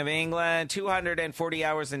the King of England. 240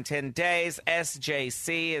 hours and 10 days.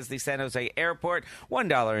 SJC is the San Jose Airport.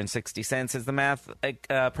 $1.60 is the math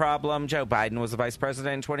problem. Joe Biden was the vice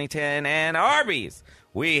president in 2010. And Arby's.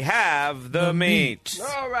 We have the meat.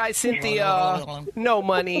 All right, Cynthia. No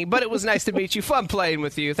money, but it was nice to meet you. Fun playing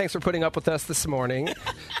with you. Thanks for putting up with us this morning.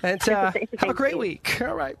 And have a great week.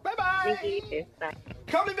 All right. Bye-bye. Thank you. Bye.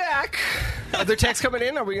 Coming back. Are there texts coming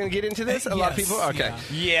in? Are we going to get into this? A lot of people? Okay.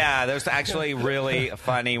 Yeah, there's actually really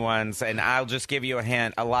funny ones. And I'll just give you a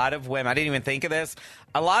hint. A lot of women, I didn't even think of this.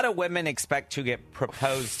 A lot of women expect to get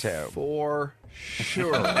proposed to. For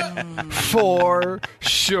sure. For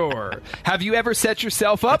sure. Have you ever set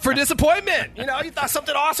yourself up for disappointment? You know, you thought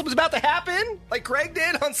something awesome was about to happen, like Greg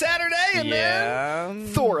did on Saturday, and then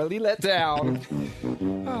thoroughly let down.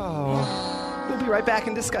 Oh. We'll be right back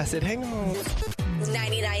and discuss it. Hang on.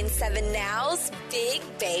 99.7 Now's Big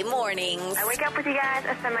Bay Mornings. I wake up with you guys.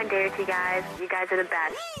 I spend my day with you guys. You guys are the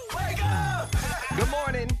best. Wake up! Good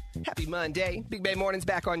morning. Happy Monday. Big Bay Mornings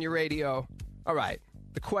back on your radio. All right.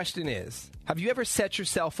 The question is, have you ever set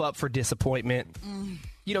yourself up for disappointment?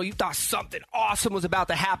 You know, you thought something awesome was about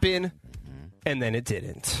to happen, and then it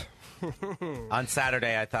didn't. On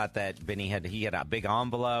Saturday, I thought that Benny had a big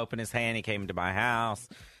envelope in his hand. He came to my house.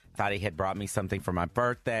 Thought he had brought me something for my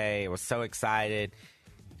birthday. I was so excited.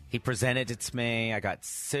 He presented it to me. I got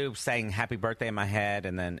soup saying happy birthday in my head,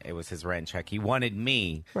 and then it was his rent check. He wanted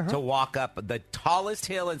me to walk up the tallest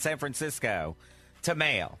hill in San Francisco to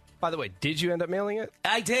mail. By the way, did you end up mailing it?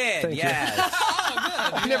 I did, Thank yes.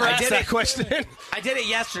 I never asked that question. I did it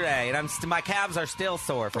yesterday, and my calves are still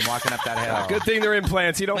sore from walking up that hill. Good thing they're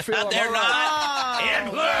implants. You don't feel them. They're not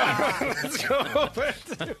implants. Let's go over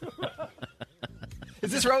to...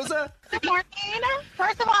 Is this Rosa? Good morning.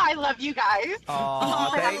 First of all, I love you guys.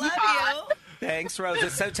 Oh, I love you. Thanks,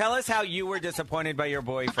 Rosa. So tell us how you were disappointed by your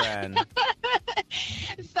boyfriend. So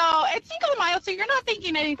it's Cinco de Mayo, so you're not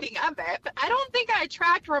thinking anything of it. But I don't think I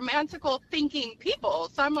attract romantical thinking people.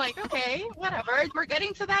 So I'm like, okay, whatever. We're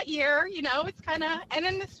getting to that year, you know, it's kind of, and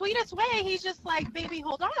in the sweetest way, he's just like, baby,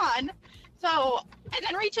 hold on. So, and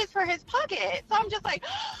then reaches for his pocket. So I'm just like,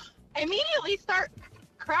 immediately start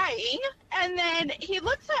crying. And then he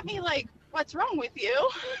looks at me like, what's wrong with you?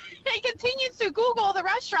 He continues to Google the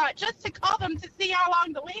restaurant just to call them to see how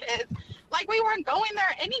long the wait is. Like, we weren't going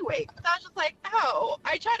there anyway. So I was just like, oh.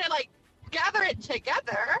 I try to, like, gather it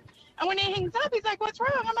together. And when he hangs up, he's like, what's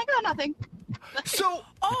wrong? I'm like, oh, nothing. So,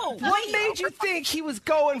 what made you think he was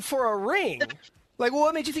going for a ring? Like,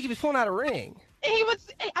 what made you think he was pulling out a ring? He was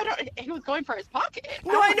going for his pocket.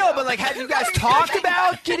 No, I know, but like, have you guys talked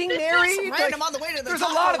about getting married? Random Like, on the way to the there's a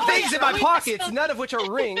top. lot of Oh, things yeah. in my pockets, none of which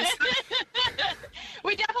are rings.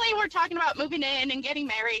 We definitely were talking about moving in and getting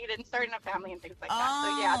married and starting a family and things like that.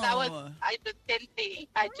 So yeah, that was. I just didn't see.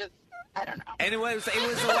 I don't know. And it was the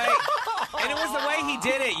way he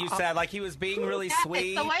did it. You said like he was being really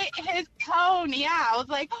sweet. The way his tone, yeah, I was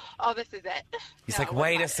like, oh, this is it. He's like,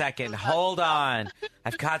 wait a second, hold on,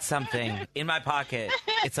 I've got something in my pocket.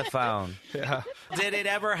 It's a phone. Yeah. Did it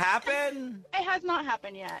ever happen? It has not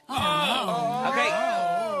happened yet. Okay,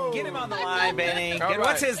 get him on the line, Benny. All right.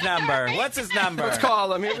 What's his number? What's his number? Let's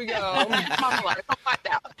call him. Here we go. I'm on the line. I'll find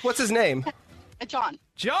out. What's his name? John.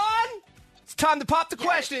 John? It's time to pop the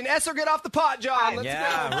question. Esther, get off the pot, John. Let's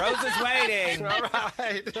Yeah, go. Rose is waiting. All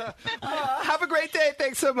right. Have a great day.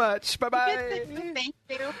 Thanks so much. Bye-bye. Thank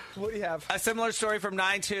you. What do you have? A similar story from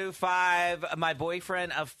 925. My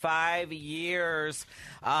boyfriend of 5 years.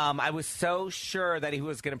 I was so sure that he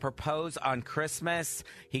was going to propose on Christmas.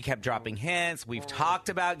 He kept dropping hints. We've talked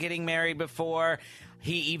about getting married before.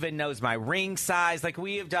 He even knows my ring size. Like,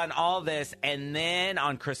 we have done all this. And then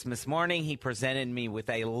on Christmas morning, he presented me with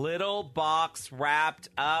a little box wrapped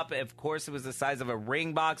up. Of course, it was the size of a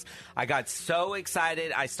ring box. I got so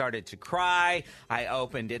excited, I started to cry. I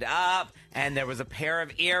opened it up, and there was a pair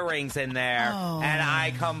of earrings in there. Oh. And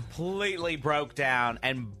I completely broke down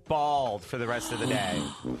and bawled for the rest of the day.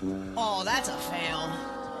 Oh, that's a fail.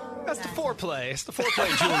 That's the foreplay. It's the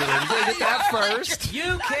foreplay, Julian. You gotta get that first.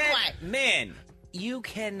 You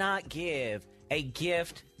cannot give a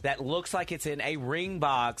gift that looks like it's in a ring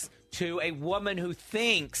box to a woman who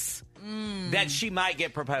thinks that she might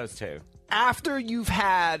get proposed to. After you've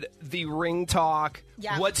had the ring talk,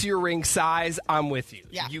 Yeah. what's your ring size? I'm with you.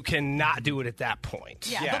 Yeah. You cannot do it at that point.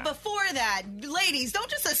 Yeah, but before that, ladies,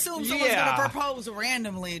 don't just assume someone's Yeah. going to propose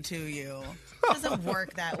randomly to you. It doesn't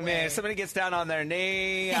work that way. Man, if somebody gets down on their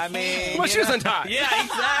knee, I mean... Well, shoes untied. Yeah,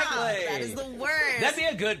 exactly. That is the worst. That'd be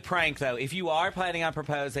a good prank, though. If you are planning on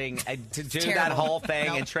proposing, to do that terrible. whole thing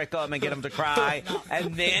No. and trick them and get them to cry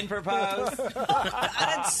and then propose.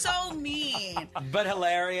 That's so mean. But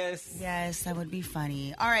hilarious. Yes, that would be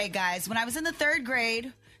funny. All right, guys. When I was in the 3rd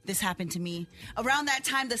grade, this happened to me. Around that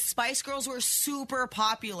time, the Spice Girls were super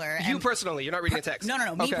popular. You personally, you're not reading a text. No,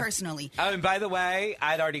 me Okay. personally. Oh, and by the way,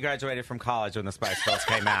 I'd already graduated from college when the Spice Girls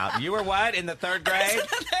came out. You were what, in the 3rd grade?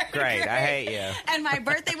 Great, I hate you. And my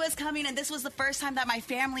birthday was coming, and this was the first time that my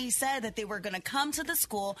family said that they were going to come to the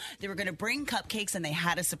school, they were going to bring cupcakes, and they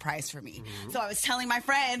had a surprise for me. So I was telling my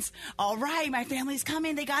friends, all right, my family's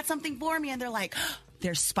coming, they got something for me, and they're like,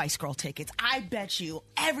 there's Spice Girl tickets. I bet you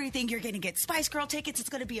everything you're going to get Spice Girl tickets. It's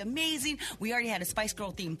going to be amazing. We already had a Spice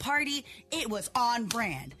Girl themed party. It was on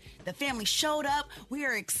brand. The family showed up. We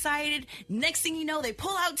were excited. Next thing you know, they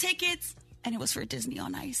pull out tickets, and it was for Disney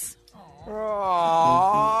on Ice.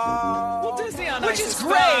 Well, Disney on Which Ice is is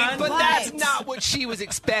great, fun. but But- that's not what she was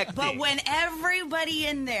expecting. But when everybody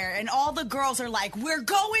in there and all the girls are like, we're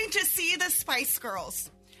going to see the Spice Girls.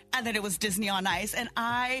 And then it was Disney on Ice, and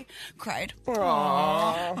I cried.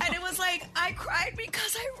 Aww. And it was like, I cried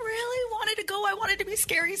because I really wanted to go. I wanted to be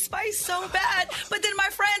Scary Spice so bad. But then my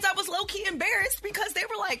friends, I was low-key embarrassed because they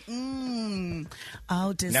were like,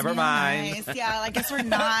 oh, Disney Never on mind. Ice. Yeah, I guess we're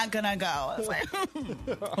not going to go. I was like,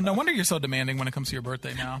 Well, no wonder you're so demanding when it comes to your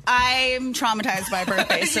birthday now. I'm traumatized by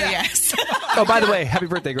birthday, so yes. Oh, by the way, happy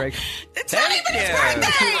birthday, Greg. It's not even his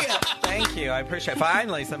birthday! Thank you. I appreciate it.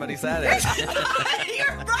 Finally, somebody said it.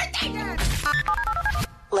 Your birthday girl.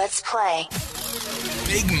 Let's play.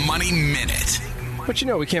 Big Money Minute. But you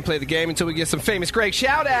know we can't play the game until we get some famous Greg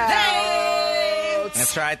shout-outs.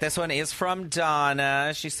 That's right. This one is from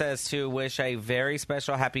Donna. She says to wish a very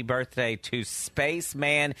special happy birthday to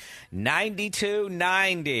Spaceman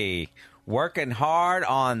 9290. Working hard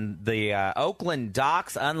on the Oakland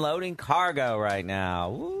docks unloading cargo right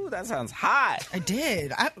now. Ooh, that sounds hot. I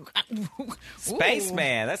did.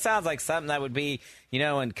 Spaceman. That sounds like something that would be,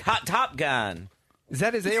 in Top Gun. Is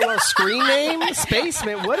that his AOL screen name?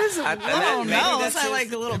 Spaceman. What is it? I don't know. Is that like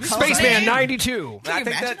a little Spaceman 92. I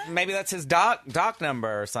think that maybe that's his dock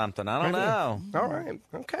number or something. I don't know. All right.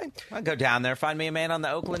 Okay. I'll go down there, find me a man on the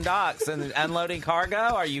Oakland docks and unloading cargo.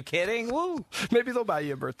 Are you kidding? Woo. Maybe they'll buy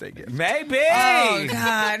you a birthday gift. Maybe. Oh,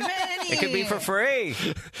 God, Manny. It could be for free.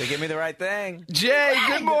 They give me the right thing. Jay,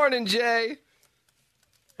 good morning, Jay.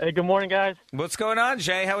 Hey, good morning, guys. What's going on,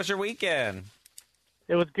 Jay? How was your weekend?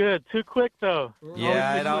 It was good. Too quick, though.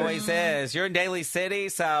 Yeah, it always is. You're in Daly City,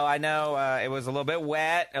 so I know it was a little bit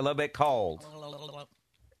wet, a little bit cold.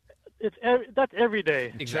 That's every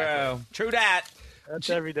day. True that. That's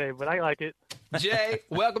every day, but I like it. Jay,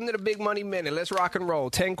 welcome to the Big Money Minute. Let's rock and roll.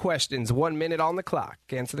 10 questions, 1 minute on the clock.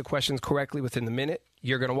 Answer the questions correctly within the minute.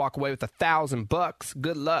 You're going to walk away with $1,000.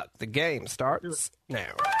 Good luck. The game starts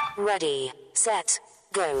now. Ready, set,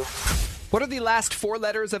 go. What are the last 4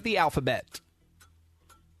 letters of the alphabet?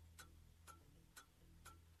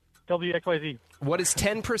 WXYZ. What is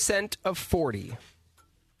 10% of 40?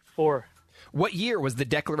 4. What year was the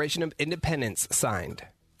Declaration of Independence signed?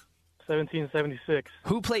 1776.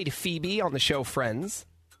 Who played Phoebe on the show Friends?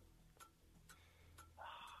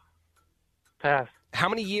 Pass. How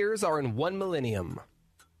many years are in 1 millennium?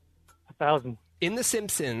 1,000. In The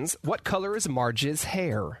Simpsons, what color is Marge's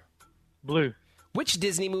hair? Blue. Which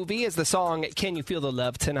Disney movie is the song Can You Feel the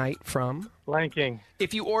Love Tonight from? Lion King.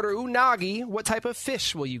 If you order unagi, what type of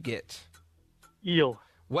fish will you get? Eel.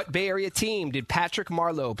 What Bay Area team did Patrick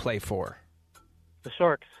Marlowe play for? The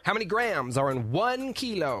Sharks. How many grams are in 1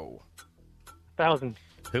 kilo? 1,000.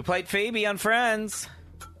 Who played Phoebe on Friends?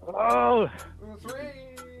 Oh. 3.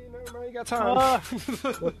 No, you got time.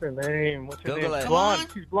 What's her name? What's her Google name? it. Blonde.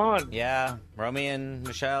 She's blonde. Yeah, Romy and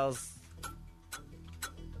Michelle's.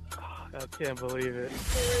 I can't believe it.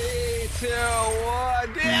 3, 2,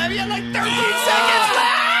 1. Damn, you had like 13 seconds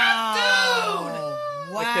left,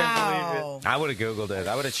 dude! Wow. I can't believe it. I would have Googled it.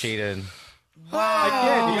 I would have cheated. I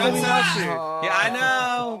can't. You didn't watch it. Yeah, I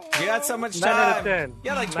know. You got so much 9 time. out of 10.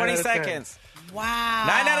 Yeah, like 9 20 out of 10. seconds. Wow.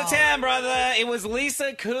 9 out of 10, brother. It was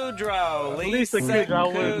Lisa Kudrow. Lisa Kudrow. I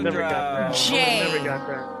would have never got that. Jay. I would have never got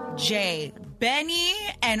that. Jay, Benny,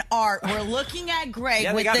 and Art were looking at Greg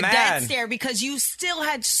Yeah, they with got the mad. death stare because you still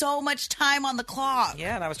had so much time on the clock.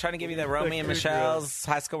 Yeah, and I was trying to give you that Romy and Michelle's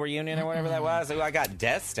high school reunion or whatever that was. I got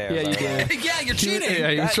death stares. Yeah, you over did. Yeah, you're cheating. Yeah,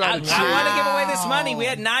 you was trying to cheat. I want to give away this money. We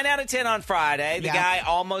had 9 out of 10 on Friday. The Yeah. guy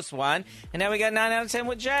almost won. And now we got 9 out of 10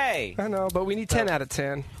 with Jay. I know, but we need 10 out of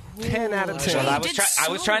 10. 10 out of 10. Well, You I was, did I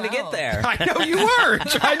was so trying to well. get there. I know you were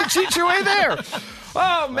trying to cheat your way there.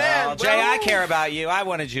 Oh, man. Well, Jay, I care about you. I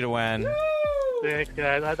wanted you to win. Thanks,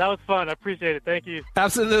 guys. That was fun. I appreciate it. Thank you.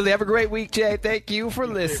 Absolutely. Have a great week, Jay. Thank you for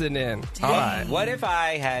listening. All right. What if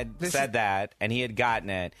I had said that and he had gotten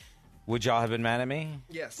it? Would y'all have been mad at me?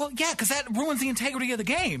 Yes. Well, yeah, because that ruins the integrity of the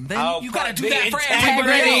game. Then Oh, you got to do the that for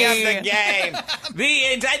integrity everybody of the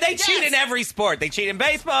game. They cheat in every sport. They cheat in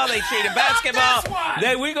baseball. They cheat in basketball.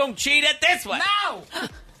 We're going to cheat at this one. No!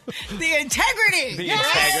 The integrity. The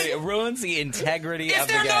integrity. It ruins the integrity Is of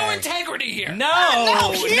the there game. no integrity here?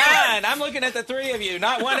 No, here. none. I'm looking at the 3 of you.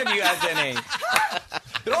 Not one of you has any.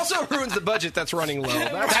 It also ruins the budget that's running low.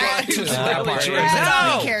 That's why Right. it's really That's true. That's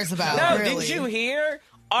all No. he cares about. No, really. didn't you hear?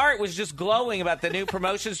 Art was just glowing about the new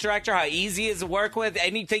promotions director, how easy he is to work with.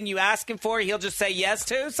 Anything you ask him for, he'll just say yes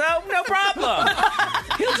to. So, no problem.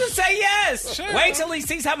 He'll just say yes. Sure. Wait till he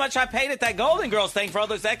sees how much I paid at that Golden Girls thing for all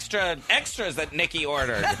those extras that Nikki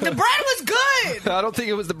ordered. The bread was good. I don't think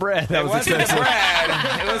it was the bread. That It was wasn't the expensive.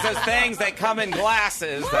 bread. It was those things that come in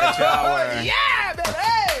glasses that y'all were. Yeah,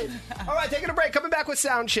 baby! All right, taking a break. Coming back with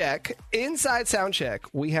Sound Check. Inside Sound Check,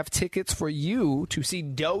 we have tickets for you to see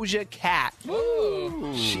Doja Cat.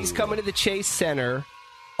 Ooh. She's coming to the Chase Center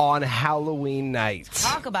on Halloween night.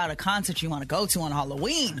 Talk about a concert you want to go to on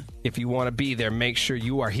Halloween. If you want to be there, make sure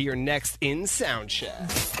you are here next in Sound Check.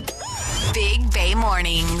 Big Bay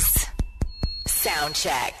Mornings. Sound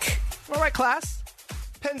check. All right, class.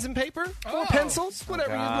 Pens and paper or pencils,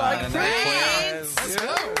 whatever you'd like. Let's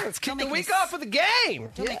Yeah, let's kick the week off with a game.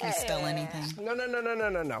 Don't make me spill anything.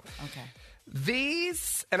 No. Okay.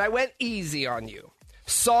 These, and I went easy on you.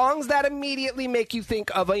 Songs that immediately make you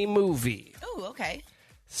think of a movie. Oh, okay.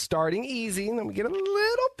 Starting easy, then we get a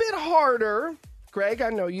little bit harder. Greg, I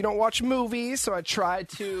know you don't watch movies, so I tried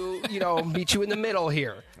to, meet you in the middle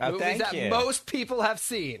here. Oh, movies thank that you. most people have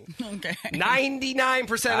seen. Okay.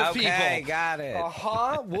 99% of people. Okay, got it.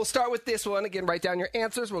 We'll start with this one. Again, write down your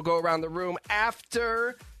answers. We'll go around the room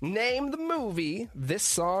after. Name the movie this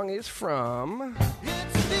song is from.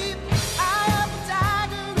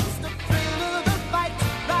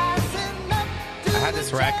 I had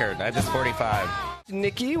this record. I had this 45.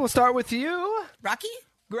 Nikki, we'll start with you. Rocky?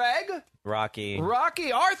 Greg? Rocky.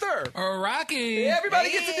 Rocky. Arthur? Rocky.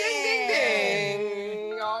 Everybody gets a ding, ding,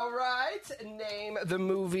 ding. All right. Name the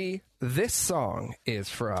movie this song is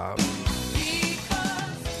from.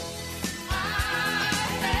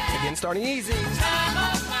 Again, starting easy.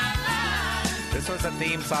 This was a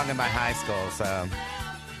theme song in my high school, so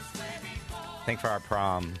I think for our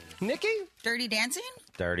prom. Nikki? Dirty Dancing?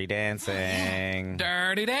 Dirty Dancing.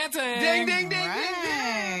 Dirty Dancing. Ding, ding, ding,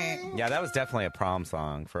 Right. ding, ding. Yeah, that was definitely a prom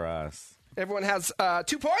song for us. Everyone has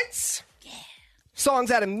 2 points. Yeah. Songs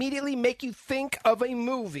that immediately make you think of a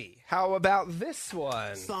movie. How about this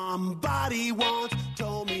one? Somebody once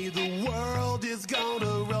told me the world is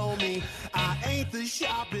gonna roll me. I ain't the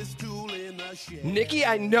sharpest tool in the shed. Nikki,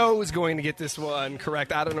 I know, is going to get this one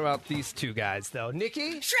correct. I don't know about these two guys, though.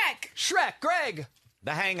 Nikki? Shrek. Greg?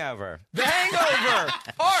 The Hangover. The Hangover.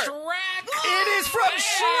 Art. Shrek. It is from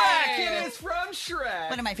Shrek. It is from Shrek.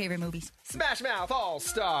 One of my favorite movies. Smash Mouth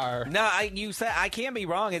All-Star. No, you said I can't be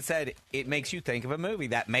wrong. It said it makes you think of a movie.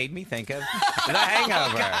 That made me think of The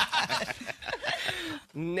Hangover.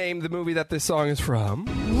 Name the movie that this song is from.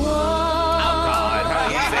 Oh, God. How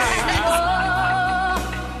do you sing?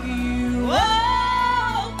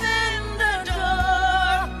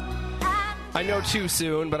 I know too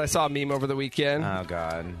soon, but I saw a meme over the weekend. Oh,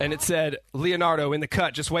 God. And it said, Leonardo in the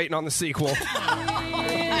cut, just waiting on the sequel.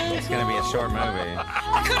 It's going to be a short movie.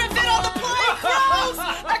 I couldn't fit on the plank, Rose!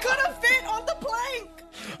 I couldn't fit on the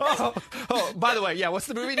plank! Oh, by the way, yeah, what's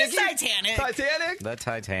the movie, Nikki? It's Titanic. Titanic? The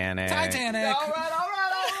Titanic. Titanic. All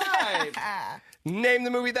right. Name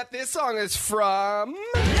the movie that this song is from.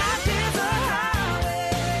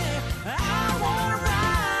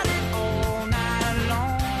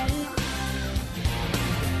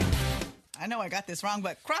 I know I got this wrong,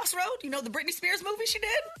 but Crossroad, you know the Britney Spears movie she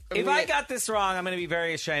did? If I got this wrong, I'm going to be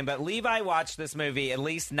very ashamed. But Levi watched this movie at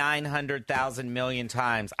least 900,000 million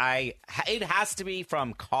times. It has to be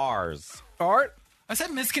from Cars. Art? I said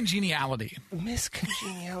Miscongeniality.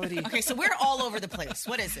 Miscongeniality. Okay, so we're all over the place.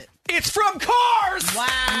 What is it? It's from Cars!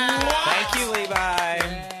 Wow. Thank you, Levi.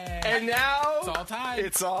 And now It's all tied.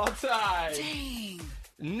 It's all tied. Dang.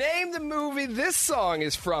 Name the movie this song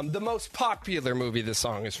is from. The most popular movie this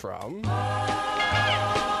song is from.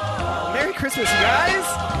 Merry Christmas, you guys.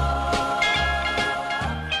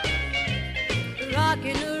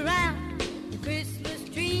 Rocking around the Christmas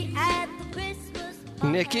tree at the Christmas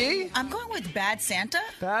party. Nikki? I'm going with Bad Santa.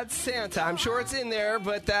 Bad Santa. I'm sure it's in there,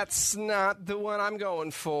 but that's not the one I'm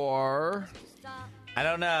going for. I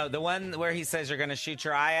don't know. The one where he says you're going to shoot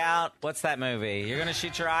your eye out. What's that movie? You're going to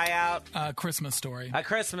shoot your eye out? Christmas Story. A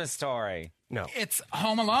Christmas Story. No. It's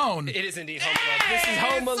Home Alone. It is indeed Home Alone. This is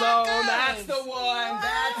Home Alone. That's the one.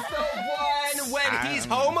 That's the one. When he's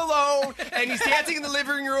home alone and he's dancing in the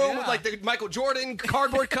living room with like the Michael Jordan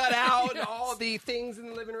cardboard cutout and all the things in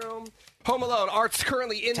the living room. Home Alone. Art's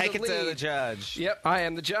currently in Take the it lead. to the judge. Yep, I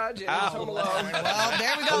am the judge. And it's Home Alone. Well,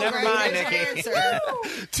 there we go. Never Greg. mind, There's your Nikki.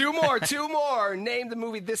 answer. Two more. Name the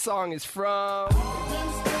movie this song is from.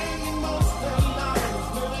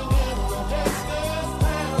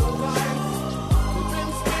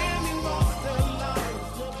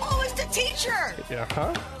 Oh, it's the teacher. Yeah,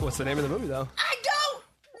 huh? What's the name of the movie, though? I don't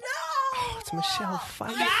know. Oh, it's Michelle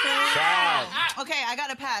Pfeiffer. Okay, I got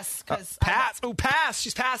to pass. Cause Pass. Oh, pass.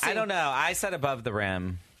 She's passing. I don't know. I said Above the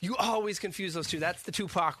Rim. You always confuse those two. That's the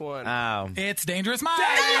Tupac one. Oh. It's Dangerous Minds.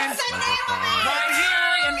 Right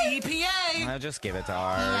here in EPA. I'll just give it to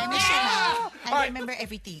Art. I remember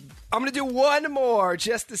everything. I'm going to do one more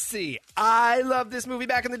just to see. I love this movie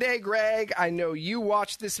back in the day, Greg. I know you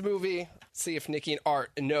watched this movie. See if Nikki and Art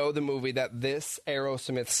know the movie that this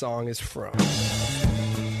Aerosmith song is from.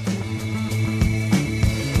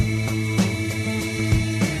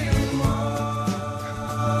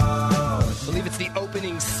 I believe it's the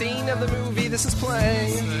opening scene of the movie this is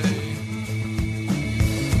playing.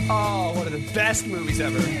 Oh, one of the best movies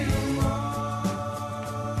ever.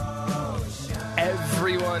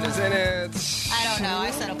 Everyone is in it. I don't know.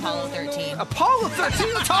 I said Apollo 13. Apollo 13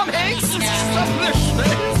 with Tom Hanks?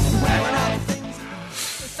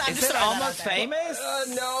 Is it Almost Famous?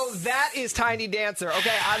 No, that is Tiny Dancer.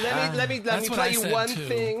 Okay, let me play you one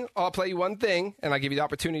thing. I'll play you one thing, and I'll give you the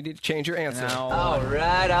opportunity to change your answer. No. All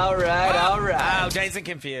right. Oh, Jason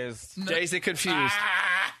Confused. Jason Confused.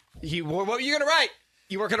 What were you going to write?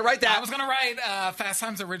 You weren't going to write that. I was going to write Fast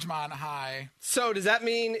Times at Ridgemont High. So does that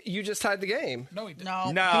mean you just tied the game? No, he didn't.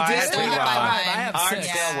 No, No, He I did? had Still two got wrong. by I have Art six.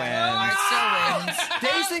 still wins. Still wins.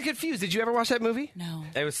 Dazed and Confused. Did you ever watch that movie? No.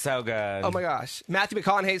 It was so good. Oh my gosh. Matthew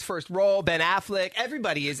McConaughey's first role, Ben Affleck,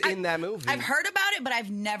 everybody is in that movie. I've heard about it, but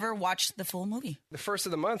I've never watched the full movie. The first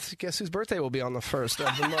of the month. Guess whose birthday will be on the first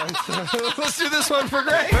of the month? Let's do this one for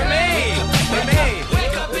Greg. For me. For me.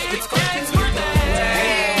 Wake up, it's Greg's birthday.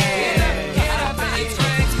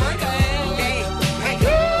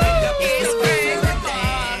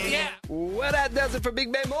 Well, that does it for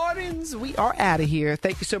Big Bay Mornings. We are out of here.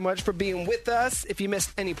 Thank you so much for being with us. If you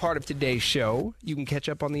missed any part of today's show, you can catch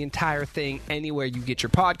up on the entire thing anywhere you get your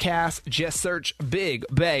podcast. Just search Big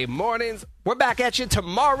Bay Mornings. We're back at you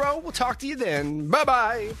tomorrow. We'll talk to you then.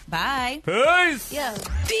 Bye-bye. Bye. Peace.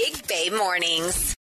 Big Bay Mornings.